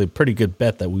guessing it's a pretty good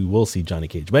bet that we will see Johnny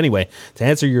Cage. But anyway, to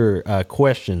answer your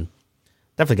question,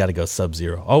 definitely got to go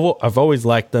Sub-Zero. I've always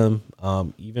liked them,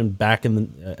 even back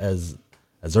in as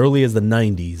early as the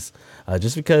 '90s,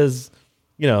 just because.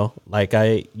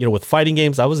 With fighting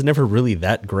games, I was never really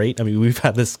that great. I mean, we've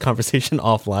had this conversation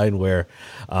offline where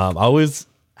I always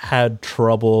had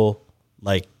trouble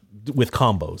with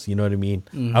combos. You know what I mean?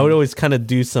 Mm-hmm. I would always kind of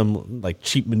do some like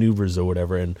cheap maneuvers or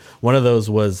whatever. And one of those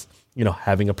was,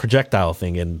 having a projectile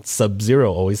thing, and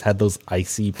Sub-Zero always had those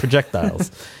icy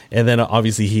projectiles. And then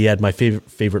obviously he had my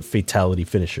favorite fatality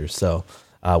finisher. So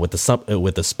with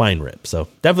the spine rip. So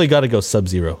definitely got to go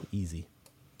Sub-Zero. Easy.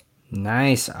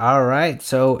 Nice. All right.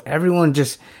 So everyone,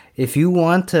 just If you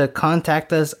want to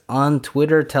contact us on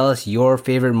Twitter, tell us your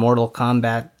favorite Mortal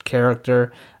Kombat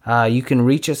character, you can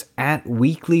reach us at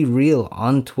Weekly Reel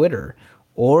on Twitter.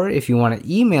 Or if you want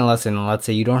to email us, and let's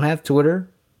say you don't have Twitter,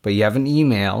 but you have an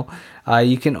email,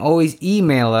 you can always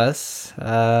email us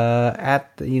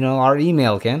at our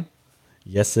email, Ken.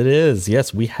 Yes, it is.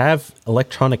 Yes, we have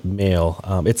electronic mail.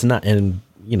 It's not, and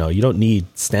you don't need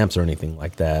stamps or anything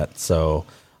like that. So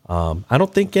I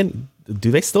don't think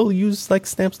do they still use like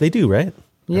stamps? They do, right?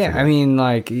 Yeah, I mean,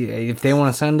 like if they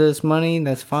want to send us money,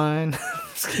 that's fine.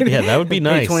 Yeah, that would be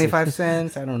nice. 25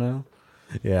 cents. I don't know.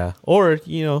 Yeah, or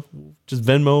just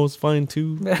Venmo is fine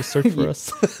too. Just search for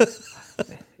us.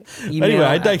 Email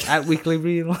anyway, at Weekly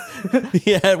Reel.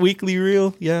 Yeah, at Weekly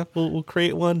Reel. Yeah, we'll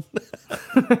create one.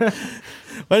 But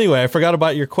anyway, I forgot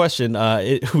about your question.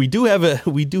 We do have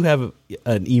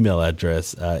an email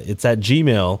address. It's at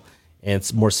Gmail, and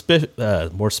it's more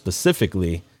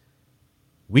specifically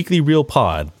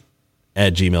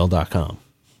weeklyreelpod@gmail.com.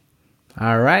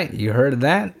 All right, you heard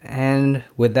that, and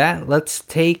with that, let's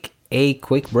take a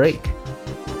quick break.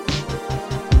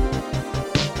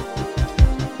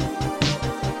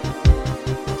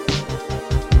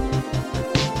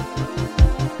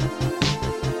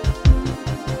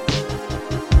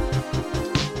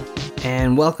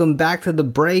 And welcome back to the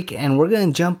break, and we're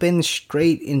going to jump in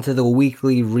straight into the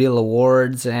Weekly Reel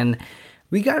Awards, and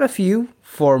we got a few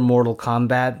for Mortal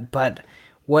Kombat, but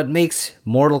what makes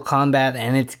Mortal Kombat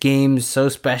and its games so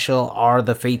special are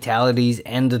the fatalities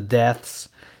and the deaths.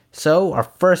 So our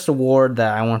first award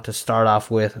that I want to start off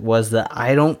with was the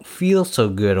I Don't Feel So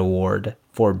Good award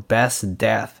for Best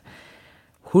Death.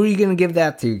 Who are you going to give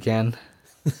that to, Ken?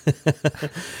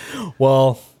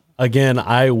 Well, again,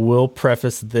 I will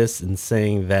preface this in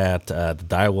saying that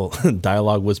the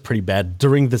dialogue was pretty bad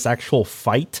during this actual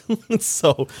fight.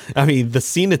 So, I mean, the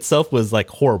scene itself was like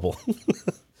horrible.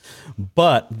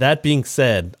 But that being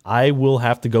said, I will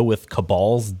have to go with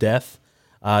Cabal's death,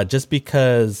 just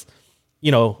because,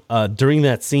 during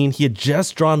that scene, he had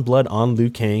just drawn blood on Liu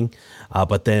Kang.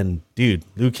 But then, dude,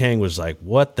 Liu Kang was like,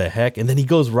 what the heck? And then he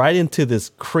goes right into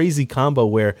this crazy combo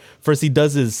where first he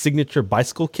does his signature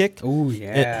bicycle kick. Oh,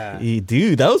 yeah.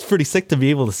 Dude, that was pretty sick to be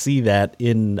able to see that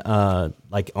in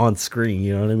on screen.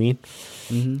 You know what I mean?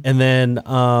 Mm-hmm. And then,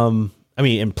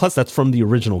 and plus that's from the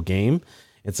original game.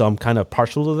 And so I'm kind of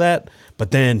partial to that.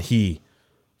 But then he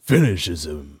finishes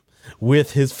him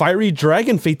with his fiery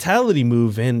dragon fatality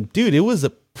move. And dude, it was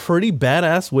a pretty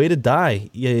badass way to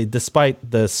die, despite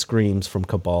the screams from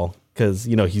Cabal. Because,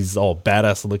 he's all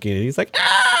badass looking and he's like,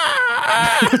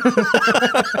 ah!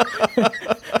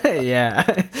 Yeah.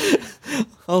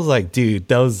 I was like, dude,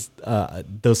 those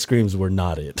screams were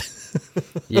not it.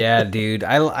 Yeah, dude,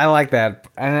 I like that,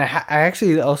 and I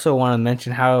actually also want to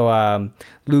mention how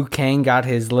Liu Kang got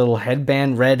his little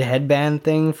red headband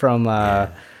thing from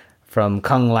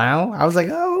Kung Lao. I was like,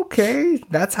 oh, okay,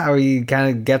 that's how he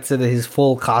kind of gets into his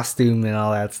full costume and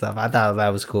all that stuff. I thought that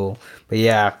was cool, but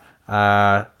yeah,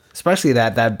 especially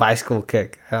that bicycle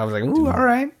kick. I was like, ooh, all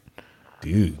right,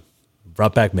 dude,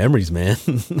 brought back memories, man.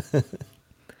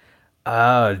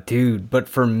 Oh, dude, but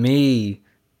for me,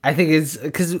 I think it's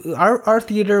because our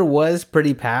theater was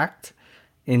pretty packed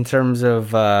in terms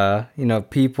of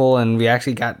people, and we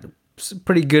actually got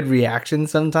pretty good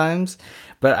reactions sometimes.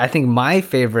 But I think my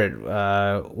favorite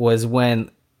was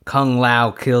when Kung Lao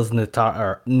kills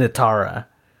Natara.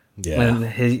 Yeah, when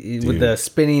with the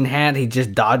spinning hat, he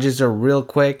just dodges her real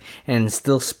quick and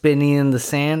still spinning in the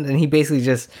sand, and he basically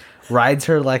just rides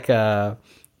her like a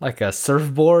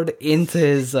surfboard into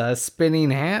his spinning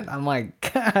hat. I'm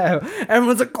like, God.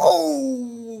 Everyone's like,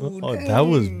 oh, that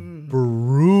was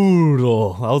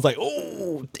brutal. I was like,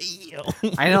 oh, damn.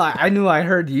 I knew I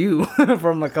heard you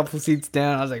from a couple seats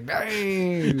down. I was like,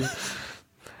 dang.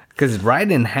 Because right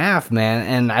in half, man.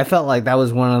 And I felt like that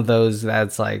was one of those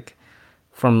that's like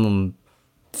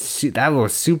that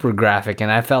was super graphic.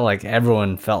 And I felt like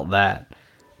everyone felt that.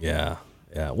 Yeah.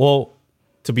 Well,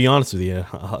 to be honest with you,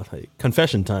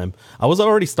 confession time, I was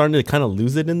already starting to kind of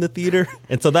lose it in the theater.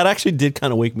 And so that actually did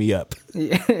kind of wake me up.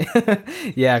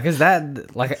 Yeah, because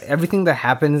that, like, everything that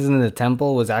happens in the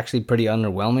temple was actually pretty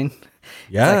underwhelming.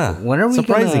 Yeah. It's like, when are we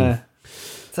surprising.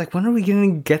 It's like, when are we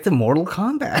going to get to Mortal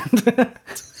Kombat?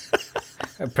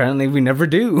 Apparently we never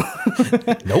do.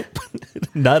 Nope.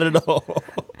 Not at all.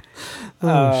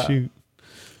 Oh, shoot.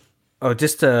 Oh,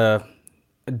 just a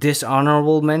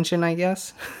dishonorable mention, I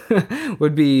guess,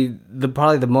 would be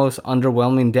probably the most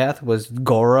underwhelming death was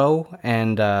Goro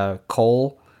and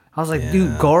Cole. I was like,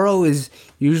 dude, Goro is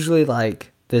usually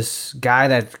like this guy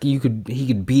that he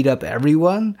could beat up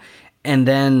everyone, and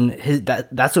then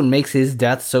that's what makes his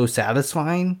death so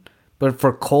satisfying. But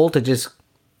for Cole to just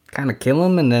kind of kill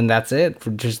him and then that's it for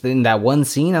just in that one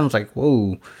scene, I was like,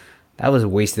 whoa, that was a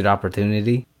wasted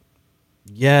opportunity.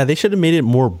 Yeah, they should have made it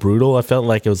more brutal. I felt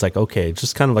like it was like, okay,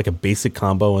 just kind of like a basic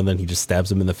combo, and then he just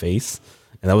stabs him in the face,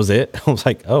 and that was it. I was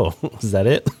like, oh, is that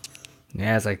it?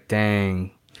 Yeah, it's like,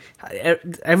 dang.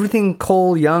 Everything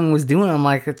Cole Young was doing, I'm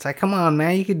like, it's like, come on,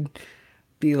 man, you could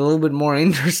be a little bit more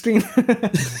interesting.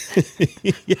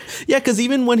 Yeah, because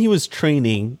even when he was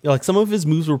training, like some of his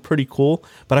moves were pretty cool,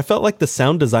 but I felt like the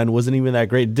sound design wasn't even that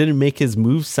great. It didn't make his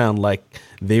moves sound like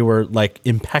they were like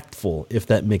impactful, if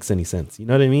that makes any sense. You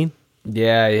know what I mean?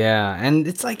 Yeah. And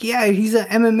it's like, yeah, he's an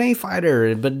MMA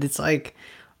fighter, but it's like,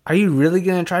 are you really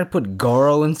going to try to put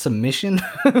Goro in submission?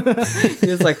 He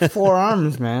has like 4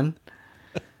 arms, man.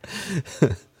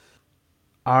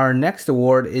 Our next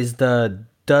award is the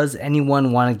Does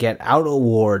Anyone Want to Get Out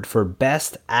award for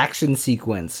Best Action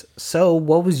Sequence. So,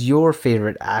 what was your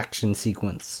favorite action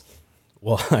sequence?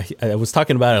 Well, I was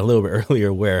talking about it a little bit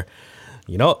earlier where,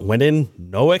 went in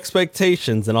no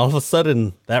expectations, and all of a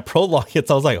sudden that prologue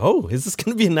hits. I was like, oh, is this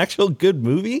going to be an actual good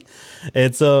movie?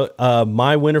 And so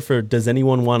my winner for Does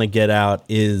Anyone Want to Get Out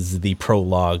is the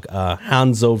prologue,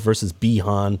 Hanzo versus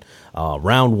Bihan,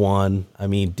 round 1. I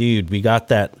mean, dude, we got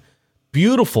that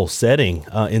beautiful setting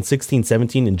in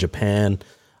 1617 in Japan.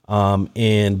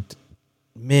 And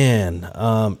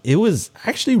man, it was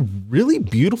actually really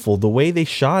beautiful the way they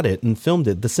shot it and filmed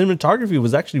it. The cinematography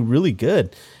was actually really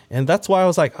good. And that's why I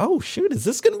was like, oh, shoot, is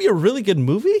this going to be a really good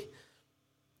movie?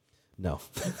 No.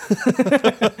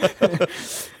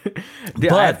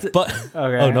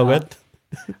 Oh, no, good.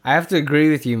 I have to agree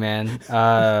with you, man.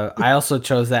 I also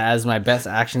chose that as my best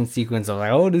action sequence. I was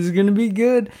like, oh, this is going to be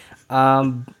good.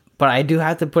 But I do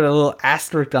have to put a little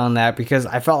asterisk on that because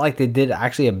I felt like they did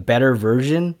actually a better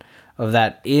version of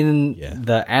that in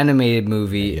the animated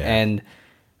movie. Yeah. And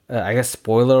I guess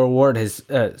spoiler alert, his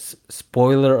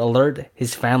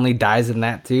family dies in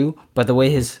that too. But the way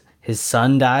his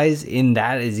son dies in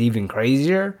that is even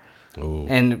crazier. Ooh.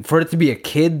 And for it to be a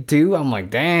kid too, I'm like,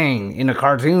 dang, in a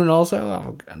cartoon also?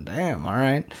 Oh, damn, all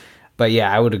right. But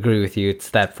yeah, I would agree with you.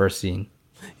 It's that first scene.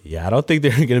 Yeah, I don't think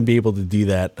they're going to be able to do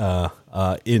that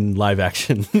in live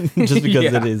action just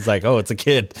because it is like, oh, it's a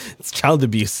kid. It's child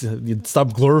abuse. You'd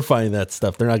stop glorifying that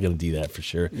stuff. They're not going to do that for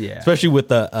sure. Yeah. Especially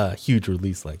with a huge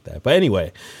release like that. But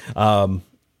anyway,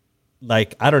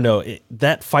 like, I don't know.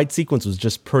 That fight sequence was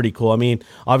just pretty cool. I mean,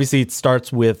 obviously it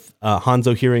starts with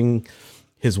Hanzo hearing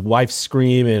his wife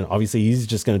scream, and obviously he's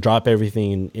just going to drop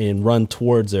everything and run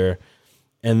towards her.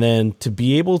 And then to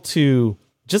be able to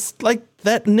just like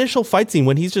that initial fight scene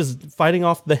when he's just fighting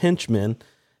off the henchmen,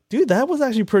 dude, that was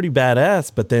actually pretty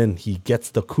badass. But then he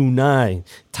gets the kunai,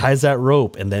 ties that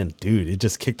rope, and then, dude, it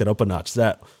just kicked it up a notch.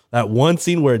 That one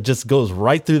scene where it just goes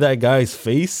right through that guy's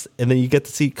face, and then you get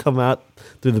to see it come out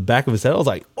through the back of his head. I was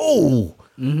like, oh,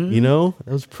 that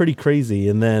was pretty crazy.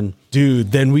 And then,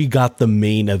 dude, then we got the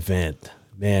main event.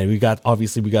 Man, we got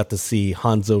to see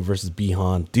Hanzo versus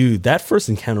Bihan. Dude, that first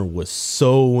encounter was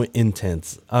so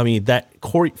intense. I mean, that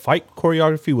fight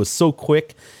choreography was so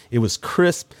quick. It was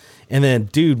crisp. And then,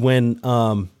 dude, when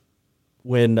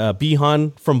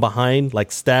Bihan from behind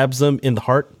like stabs him in the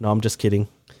heart. No, I'm just kidding,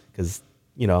 because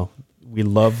we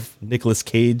love Nicolas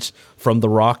Cage from The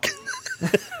Rock,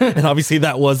 and obviously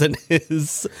that wasn't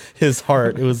his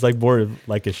heart. It was like more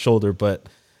like his shoulder, but.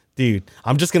 Dude,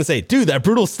 I'm just going to say, dude, that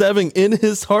brutal stabbing in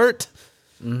his heart.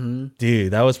 Dude,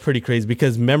 that was pretty crazy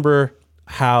because remember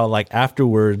how like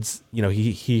afterwards,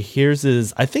 he hears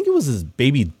I think it was his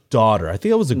baby daughter. I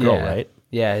think that was a girl, right?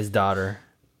 Yeah, his daughter.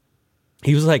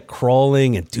 He was like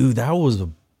crawling, and dude, that was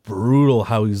brutal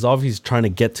how he was obviously trying to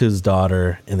get to his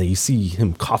daughter, and then you see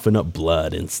him coughing up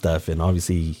blood and stuff. And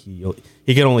obviously he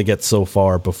can only get so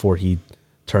far before he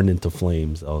turned into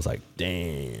flames. I was like,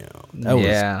 damn,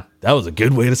 that was a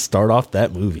good way to start off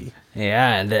that movie.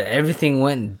 Yeah, and everything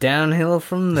went downhill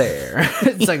from there.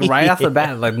 It's like right off the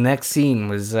bat, like the next scene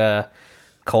was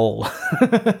Cole.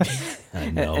 I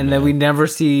know, and then we never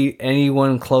see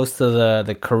anyone close to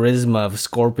the charisma of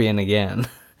Scorpion again.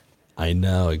 I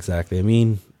know, exactly. I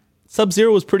mean,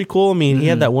 Sub-Zero was pretty cool. I mean, he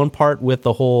had that one part with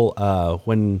the whole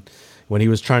when he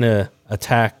was trying to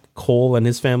attack Cole and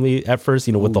his family at first,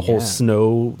 with the whole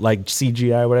snow, like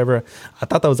CGI, whatever. I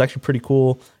thought that was actually pretty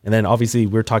cool. And then obviously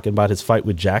we're talking about his fight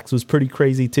with Jax was pretty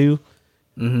crazy too.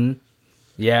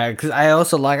 Yeah, because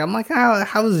I'm like,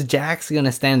 how is Jax going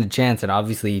to stand a chance? And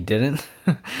obviously he didn't.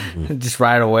 Just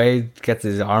right away, gets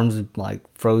his arms like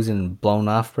frozen, blown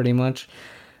off pretty much.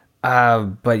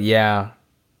 But yeah,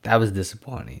 that was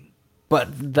disappointing.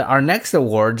 But our next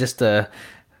award, just to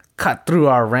cut through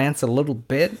our rants a little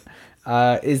bit,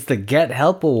 is the Get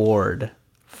Help Award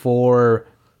for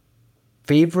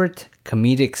favorite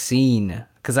comedic scene,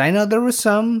 because I know there was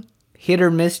some hit or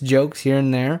miss jokes here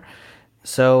and there.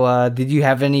 So did you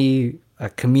have any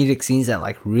comedic scenes that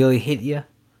like really hit you?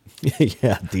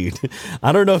 Yeah, dude.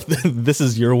 I don't know if this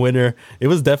is your winner. It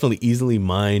was definitely easily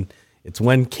mine. It's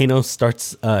when Kano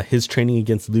starts his training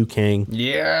against Liu Kang.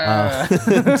 Yeah.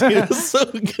 Dude, it was so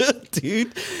good,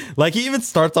 dude. Like, he even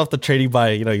starts off the training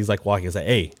by, he's like walking. He's like,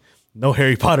 hey, no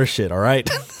Harry Potter shit, all right?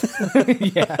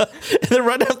 Yeah. And then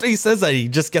right after he says that, he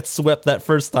just gets swept that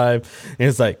first time. And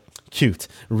it's like, cute,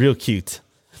 real cute.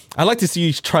 I'd like to see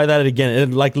you try that again.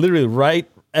 And like literally right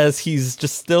as he's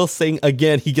just still saying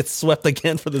again, he gets swept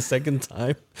again for the second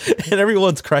time. And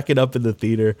everyone's cracking up in the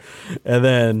theater. And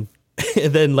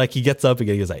then like he gets up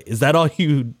again. He goes like, is that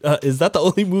the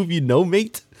only move you know,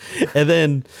 mate? And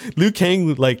then Liu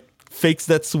Kang like fakes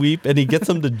that sweep and he gets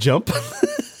him to jump.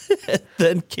 And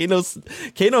then Kano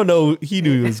knew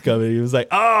he was coming. He was like,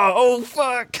 oh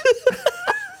fuck.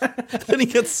 Then he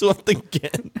gets swept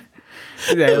again.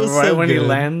 Yeah, right so when good. he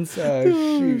lands.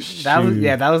 Shoot.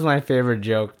 That was my favorite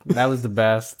joke. That was the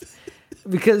best.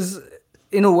 Because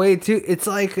in a way too, it's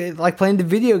like playing the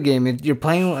video game. You're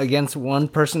playing against one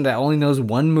person that only knows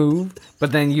one move,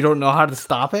 but then you don't know how to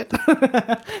stop it.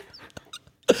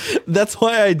 That's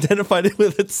why I identified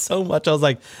with it so much. I was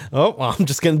like, oh, well, I'm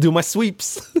just gonna do my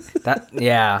sweeps.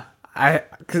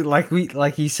 Cause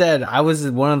like he said, I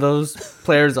was one of those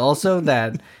players also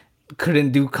that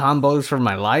couldn't do combos for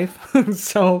my life.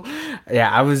 So yeah,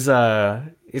 I was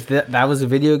if that was a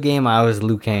video game, I was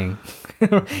Liu Kang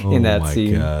in that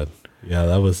scene. Oh my god. Yeah,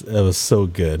 that was so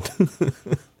good.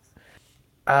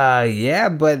 Yeah,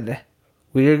 but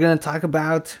we're gonna talk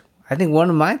about, I think, one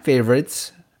of my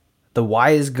favorites, the Why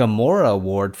is Gamora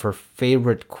Award for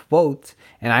favorite quote.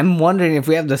 And I'm wondering if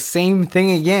we have the same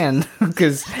thing again,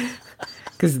 because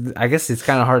I guess it's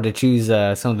kind of hard to choose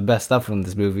some of the best stuff from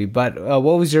this movie. But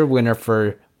what was your winner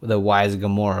for the Why is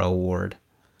Gamora Award?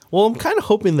 Well, I'm kind of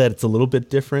hoping that it's a little bit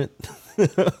different.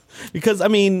 Because,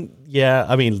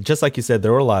 just like you said,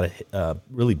 there were a lot of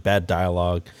really bad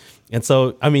dialogue. And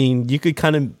so, you could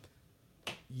kind of,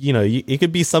 it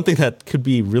could be something that could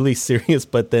be really serious,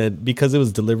 but then because it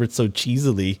was delivered so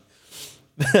cheesily,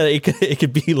 it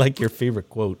could be like your favorite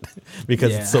quote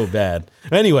because it's so bad.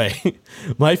 Anyway,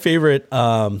 my favorite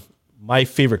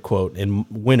quote and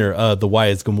winner of the Why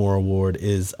is Gamora Award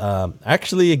is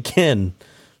actually, again,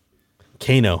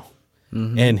 Kano.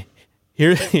 Mm-hmm. And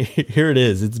here it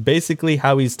is. It's basically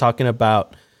how he's talking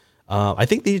about, I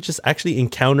think they just actually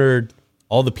encountered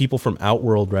all the people from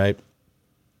Outworld, right?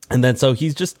 And then so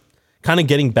he's just kind of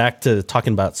getting back to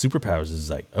talking about superpowers. It's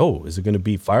like, oh, is it going to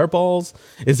be fireballs?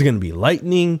 Is it going to be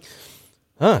lightning?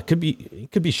 It could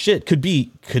be shit. Could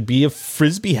be a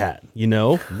frisbee hat,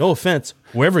 No offense,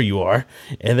 wherever you are.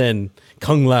 And then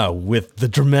Kung Lao with the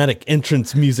dramatic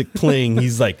entrance music playing.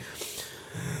 He's like,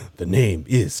 the name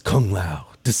is Kung Lao,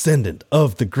 descendant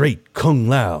of the great Kung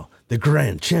Lao, the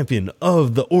grand champion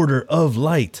of the Order of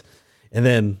Light. And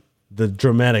then the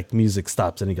dramatic music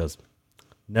stops and he goes,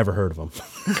 never heard of him.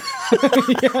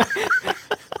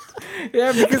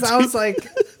 Yeah, because I was like,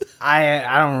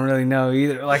 I don't really know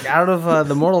either. Like, out of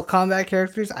the Mortal Kombat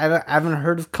characters, I haven't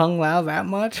heard of Kung Lao that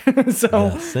much. So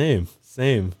yeah,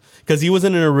 same. Because he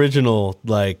wasn't an original,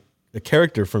 like, a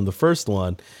character from the first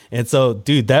one. And so,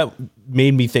 dude, that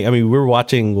made me think. We were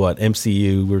watching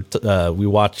MCU. We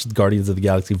watched Guardians of the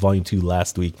Galaxy Volume 2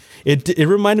 last week. It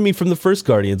reminded me from the first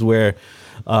Guardians where,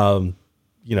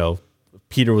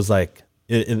 Peter was like,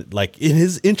 in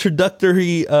his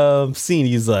introductory scene,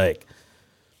 he's like,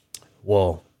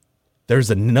 well, there's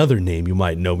another name you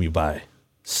might know me by,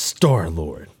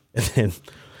 Star-Lord. And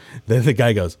then the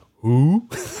guy goes, who?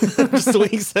 Just the way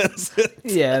he says it.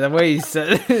 Yeah, the way he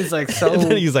said it is like so. And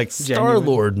then he's like,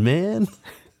 Star-Lord, man.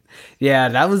 Yeah,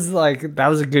 that was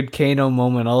a good Kano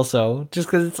moment also. Just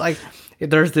because it's like,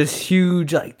 there's this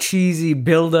huge, like, cheesy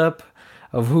buildup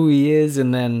of who he is,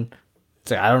 and then it's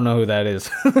like, I don't know who that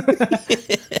is.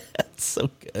 That's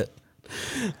so good.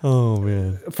 Oh,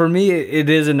 man. For me, it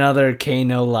is another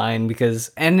Kano line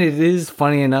and it is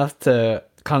funny enough to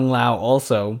Kung Lao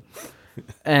also.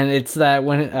 And it's that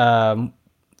when,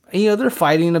 they're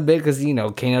fighting a bit because,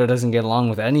 Kano doesn't get along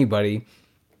with anybody.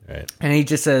 Right. And he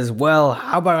just says, well,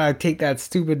 how about I take that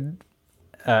stupid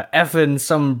effing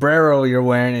sombrero you're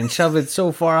wearing and shove it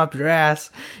so far up your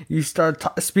ass you start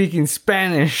speaking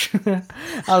Spanish.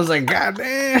 I was like, God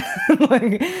damn.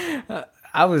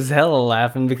 I was hella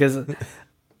laughing because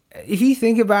if you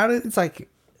think about it, it's like,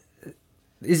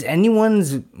 is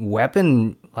anyone's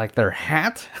weapon like their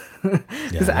hat?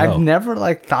 Because I've never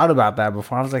thought about that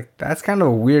before. I was like, that's kind of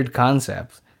a weird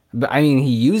concept. But he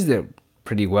used it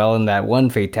pretty well in that one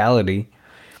fatality.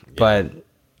 Yeah. But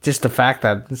just the fact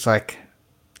that it's like,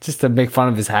 just to make fun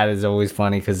of his hat is always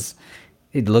funny because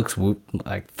it looks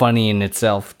like funny in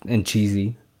itself and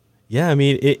cheesy. Yeah, I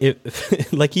mean, it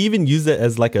like he even used it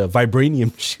as like a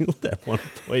vibranium shield at one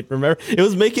point. Remember, it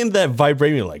was making that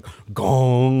vibranium like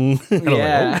gong. Yeah.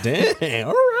 Like, oh, dang!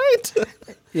 All right.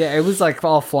 Yeah, it was like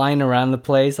all flying around the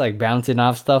place, like bouncing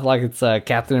off stuff, like it's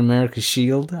Captain America's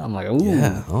shield. I'm like, ooh.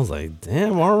 Yeah, I was like,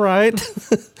 damn, all right.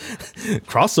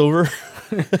 Crossover.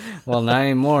 Well, not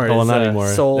anymore. Well, not anymore.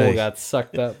 Soul got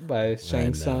sucked up by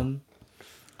Shang Tsung.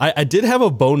 I did have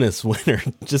a bonus winner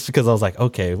just because I was like,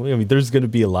 okay, I mean, there's going to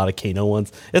be a lot of Kano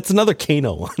ones. It's another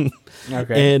Kano one.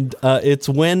 Okay. And it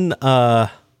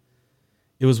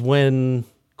was when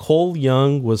Cole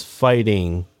Young was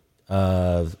fighting,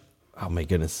 oh my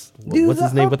goodness. What's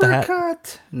his name with the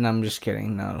hat? No, I'm just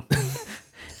kidding. No.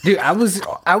 Dude, I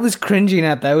was cringing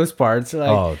at those parts.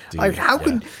 Like, like how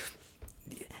could...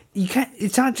 You can't.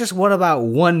 It's not just what about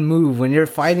one move when you're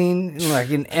fighting like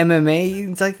in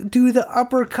MMA. It's like do the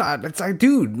uppercut. It's like,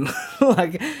 dude,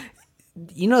 like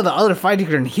you know the other fighter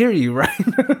can hear you,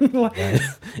 right? Like,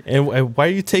 and why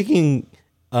are you taking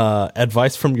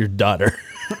advice from your daughter?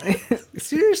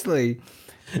 Seriously,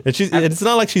 and it's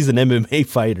not like she's an MMA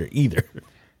fighter either.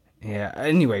 Yeah.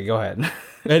 Anyway, go ahead.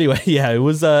 Anyway, yeah, it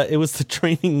was the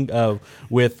training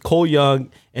with Cole Young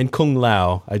and Kung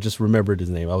Lao. I just remembered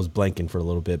his name. I was blanking for a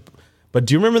little bit. But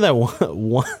do you remember that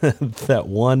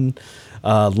one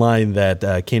line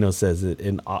that Kano says?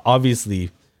 And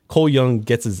obviously, Cole Young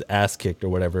gets his ass kicked or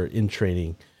whatever in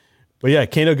training. But yeah,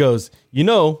 Kano goes,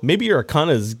 maybe your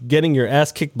Akana is getting your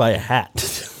ass kicked by a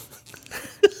hat.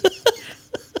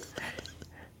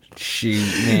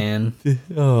 Shoot, man.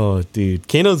 Oh, dude.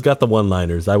 Kano's got the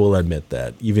one-liners. I will admit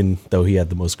that, even though he had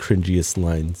the most cringiest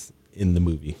lines in the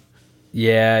movie.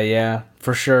 Yeah,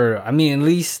 for sure. I mean, at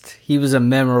least he was a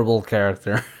memorable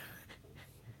character.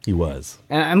 He was.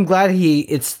 And I'm glad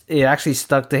it actually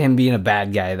stuck to him being a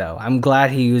bad guy, though. I'm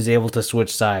glad he was able to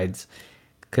switch sides.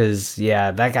 Because,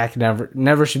 yeah, that guy could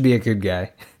never should be a good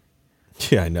guy.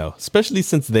 Yeah, I know. Especially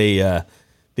since they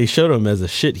showed him as a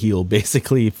shit heel,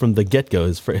 basically, from the get-go,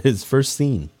 his first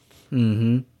scene.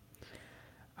 Mm-hmm.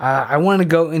 I want to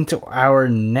go into our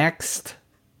next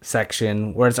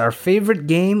section, where it's our favorite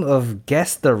game of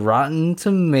Guess the Rotten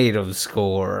Tomatoes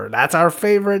score. That's our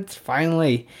favorite,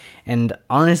 finally. And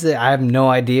honestly, I have no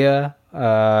idea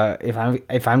if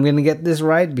I'm going to get this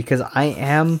right, because I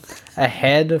am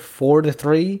ahead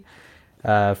 4-3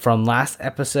 from last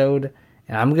episode.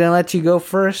 And I'm going to let you go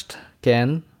first,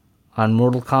 Ken. On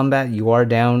Mortal Kombat, you are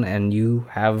down, and you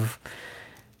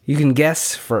can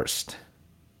guess first.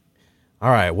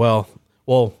 All right. Well,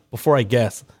 before I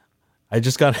guess, I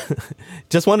just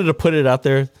wanted to put it out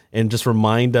there and just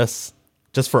remind us,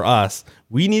 just for us,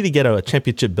 we need to get a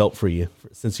championship belt for you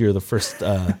since you're the first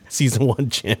season 1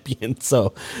 champion.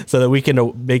 So that we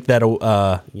can make that,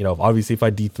 obviously if I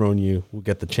dethrone you, we'll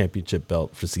get the championship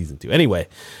belt for season 2. Anyway,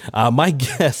 my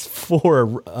guess for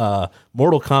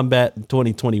Mortal Kombat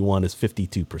 2021 is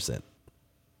 52%.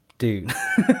 Dude,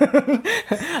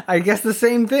 I guess the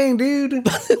same thing, dude.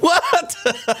 What?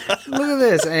 Look at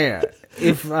this. Hey,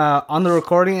 if on the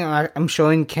recording, I'm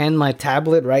showing Ken my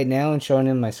tablet right now and showing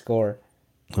him my score.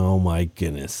 Oh my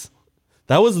goodness.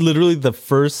 That was literally the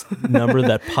first number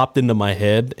that popped into my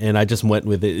head, and I just went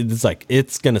with it. It's like,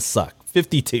 it's going to suck.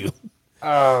 52.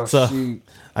 Oh, so shoot.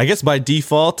 I guess by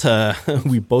default,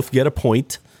 we both get a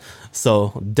point.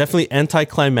 So definitely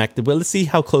anticlimactic, but let's see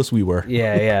how close we were.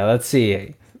 Yeah, let's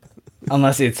see.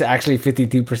 Unless it's actually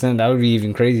 52%, that would be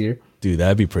even crazier. Dude,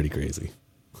 that'd be pretty crazy.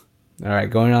 All right,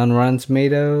 going on Rotten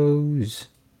Tomatoes.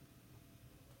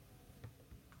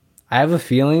 I have a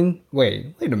feeling.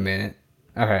 Wait a minute.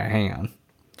 Okay, hang on.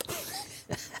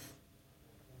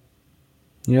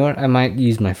 You know what? I might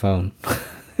use my phone.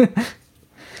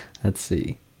 Let's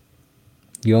see.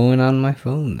 Going on my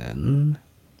phone then.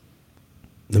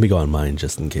 Let me go on mine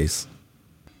just in case.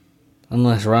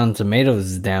 Unless Rotten Tomatoes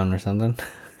is down or something.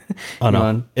 Oh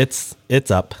no, it's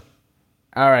up.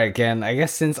 All right, Ken. I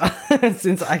guess since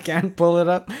I can't pull it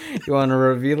up, you want to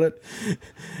reveal it?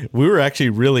 We were actually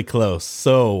really close.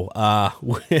 So,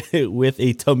 with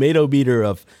a tomato meter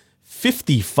of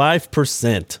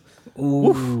 55%.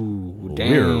 Ooh,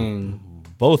 dang. We're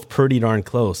both pretty darn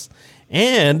close.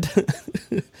 And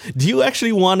do you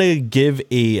actually want to give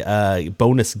a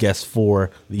bonus guess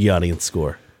for the audience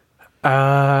score?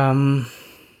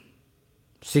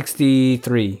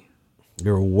 63.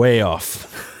 You're way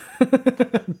off.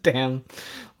 Damn.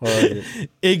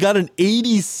 It got an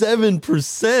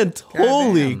 87%.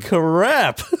 Holy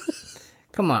crap.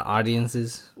 Come on,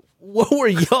 audiences. What were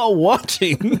y'all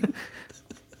watching?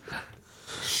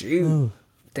 Shoot.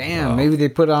 Damn, maybe they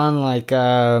put on like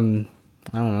I don't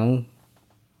know,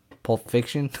 Pulp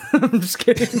Fiction. I'm just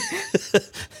kidding.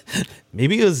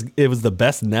 Maybe it was the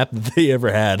best nap that they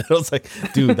ever had. I was like,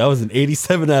 dude, that was an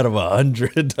 87 out of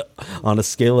 100 on a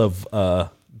scale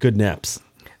of good naps.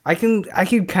 I can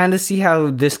kind of see how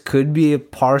this could be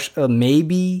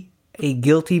maybe a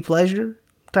guilty pleasure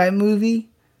type movie.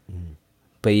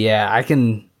 But yeah,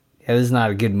 this is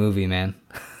not a good movie, man.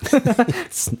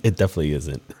 It definitely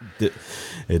isn't.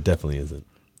 It definitely isn't.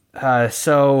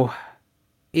 So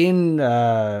in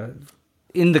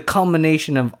the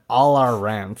culmination of all our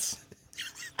rants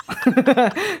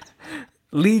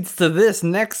leads to this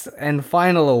next and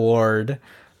final award,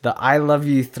 the I Love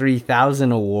You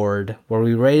 3000 award, where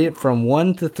we rate it from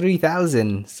 1 to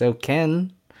 3000. So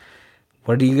Ken,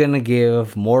 what are you going to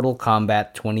give Mortal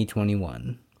Kombat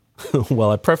 2021?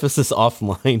 Well, I preface this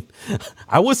offline.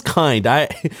 I was kind.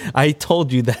 I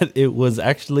told you that it was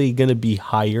actually going to be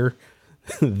higher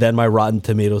than my Rotten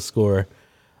Tomato score.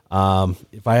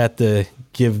 If I had to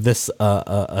give this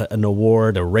an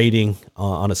award, a rating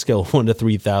on a scale of 1 to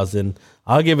 3,000,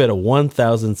 I'll give it a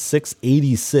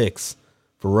 1,686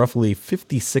 for roughly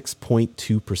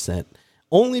 56.2%.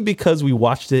 Only because we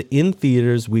watched it in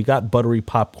theaters, we got buttery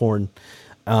popcorn,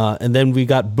 and then we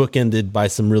got bookended by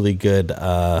some really good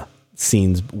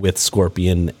scenes with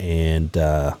Scorpion and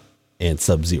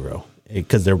Sub-Zero,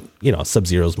 because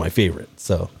Sub-Zero's my favorite.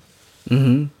 So.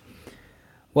 Mm-hmm.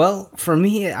 Well, for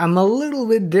me, I'm a little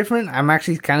bit different. I'm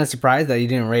actually kind of surprised that you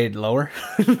didn't rate it lower.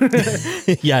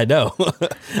 Yeah, I know.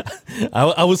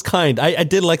 I was kind. I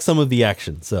did like some of the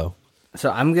action, so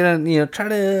I'm gonna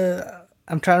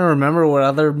I'm trying to remember what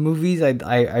other movies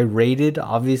I rated.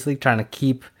 Obviously, trying to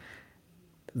keep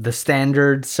the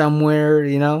standard somewhere,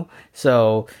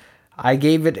 So I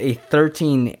gave it a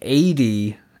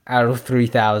 1380 out of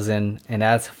 3,000, and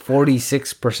that's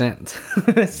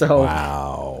 46%. So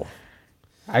wow.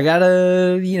 I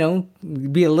gotta,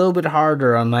 be a little bit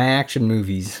harder on my action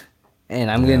movies,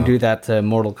 and I'm gonna do that to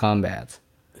Mortal Kombat.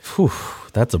 Whew,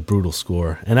 that's a brutal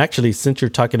score. And actually, since you're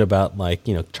talking about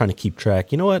trying to keep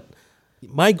track, you know what?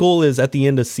 My goal is at the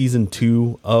end of season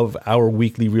 2 of our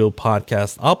weekly reel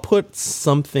podcast, I'll put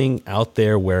something out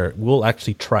there where we'll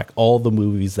actually track all the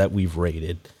movies that we've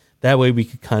rated. That way we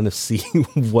could kind of see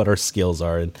what our skills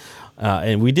are.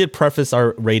 And we did preface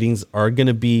our ratings are going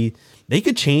to be, they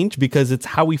could change because it's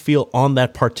how we feel on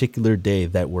that particular day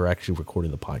that we're actually recording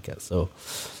the podcast. So,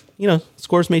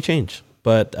 scores may change,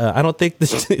 but I don't think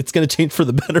it's going to change for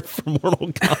the better for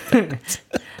Mortal Kombat.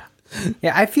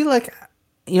 Yeah, I feel like,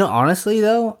 honestly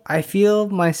though, I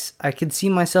could see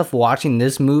myself watching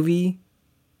this movie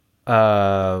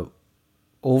over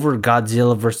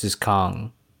Godzilla versus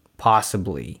Kong,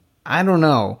 possibly. I don't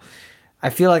know.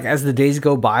 I feel like as the days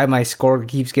go by, my score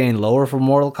keeps getting lower for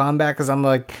Mortal Kombat because I'm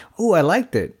like, oh, I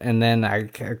liked it. And then I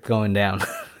kept going down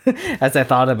as I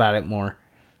thought about it more.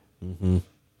 Mm-hmm.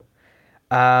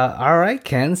 All right,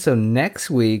 Ken. So next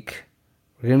week,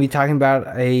 we're going to be talking about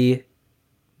a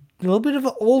little bit of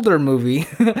an older movie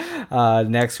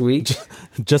next week.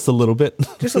 Just a little bit.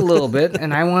 Just a little bit.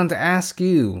 And I wanted to ask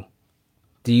you,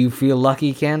 do you feel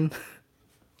lucky, Ken?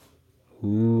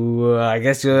 Ooh, I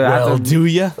guess you'll have to... do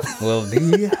ya? Well,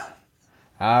 do ya?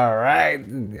 All right.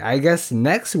 I guess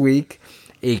next week,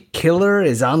 a killer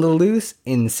is on the loose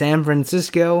in San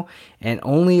Francisco, and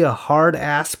only a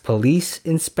hard-ass police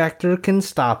inspector can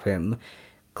stop him.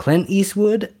 Clint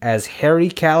Eastwood as Harry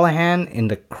Callahan in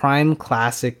the crime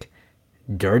classic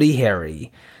Dirty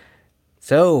Harry.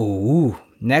 So,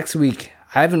 next week,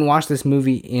 I haven't watched this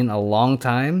movie in a long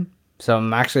time, so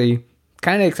I'm actually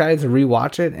kind of excited to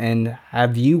rewatch it and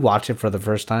have you watch it for the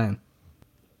first time.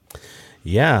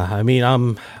 Yeah, I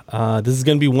mean, this is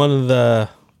going to be one of the,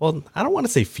 well, I don't want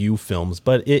to say few films,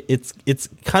 but it's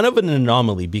kind of an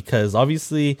anomaly because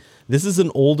obviously this is an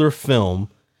older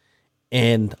film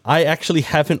and I actually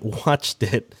haven't watched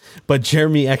it, but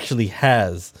Jeremy actually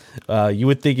has. You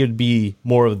would think it'd be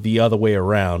more of the other way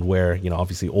around where,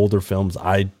 obviously older films,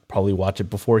 I'd probably watch it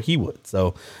before he would.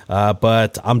 So,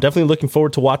 but I'm definitely looking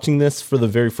forward to watching this for the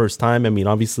very first time. I mean,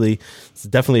 obviously it's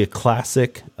definitely a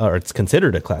classic, or it's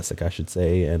considered a classic, I should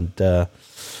say. And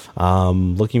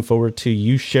looking forward to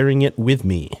you sharing it with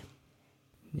me.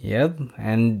 Yep.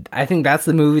 And I think that's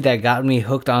the movie that got me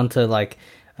hooked onto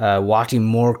watching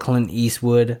more Clint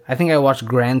Eastwood. I think I watched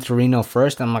Gran Torino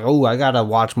first. I'm like, oh, I gotta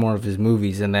watch more of his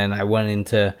movies. And then I went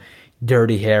into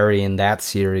Dirty Harry in that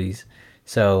series.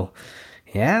 So,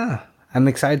 yeah, I'm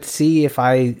excited to see if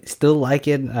I still like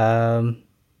it.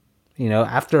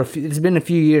 After it's been a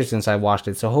few years since I watched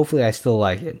it, so hopefully I still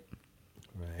like it.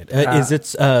 Is it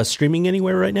streaming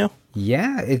anywhere right now?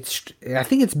 Yeah, I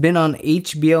think it's been on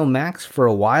HBO Max for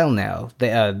a while now.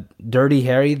 The Dirty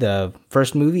Harry, the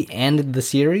first movie and the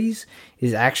series,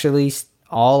 is actually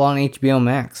all on HBO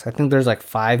Max. I think there's like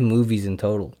 5 movies in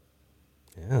total.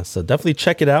 Yeah, so definitely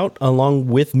check it out along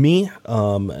with me.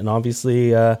 And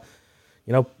obviously,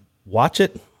 watch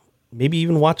it. Maybe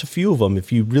even watch a few of them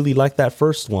if you really like that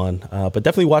first one. But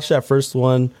definitely watch that first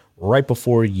one right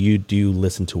before you do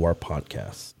listen to our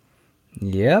podcast.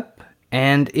 Yep.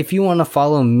 And if you want to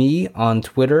follow me on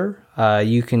Twitter,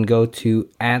 you can go to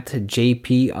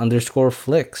 @JP_flicks.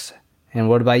 And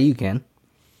what about you, Ken?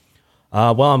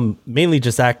 Well, I'm mainly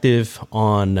just active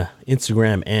on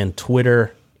Instagram and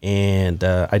Twitter, and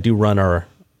I do run our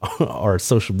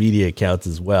social media accounts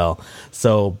as well.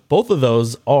 So both of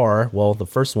those are, well, the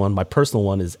first one, my personal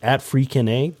one, is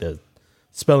 @FreeKenA. The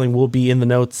spelling will be in the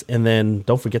notes, and then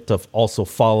don't forget to also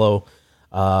follow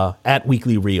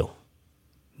 @WeeklyReel.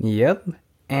 Yep.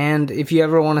 And if you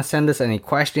ever want to send us any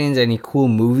questions, any cool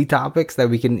movie topics that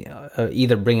we can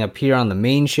either bring up here on the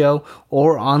main show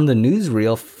or on the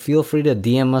newsreel, feel free to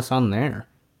DM us on there.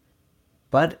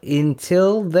 But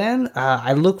until then,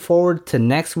 I look forward to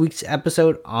next week's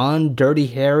episode on Dirty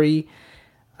Harry.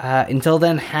 Until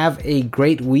then, have a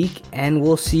great week, and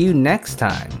we'll see you next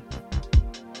time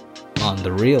on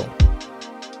The Reel.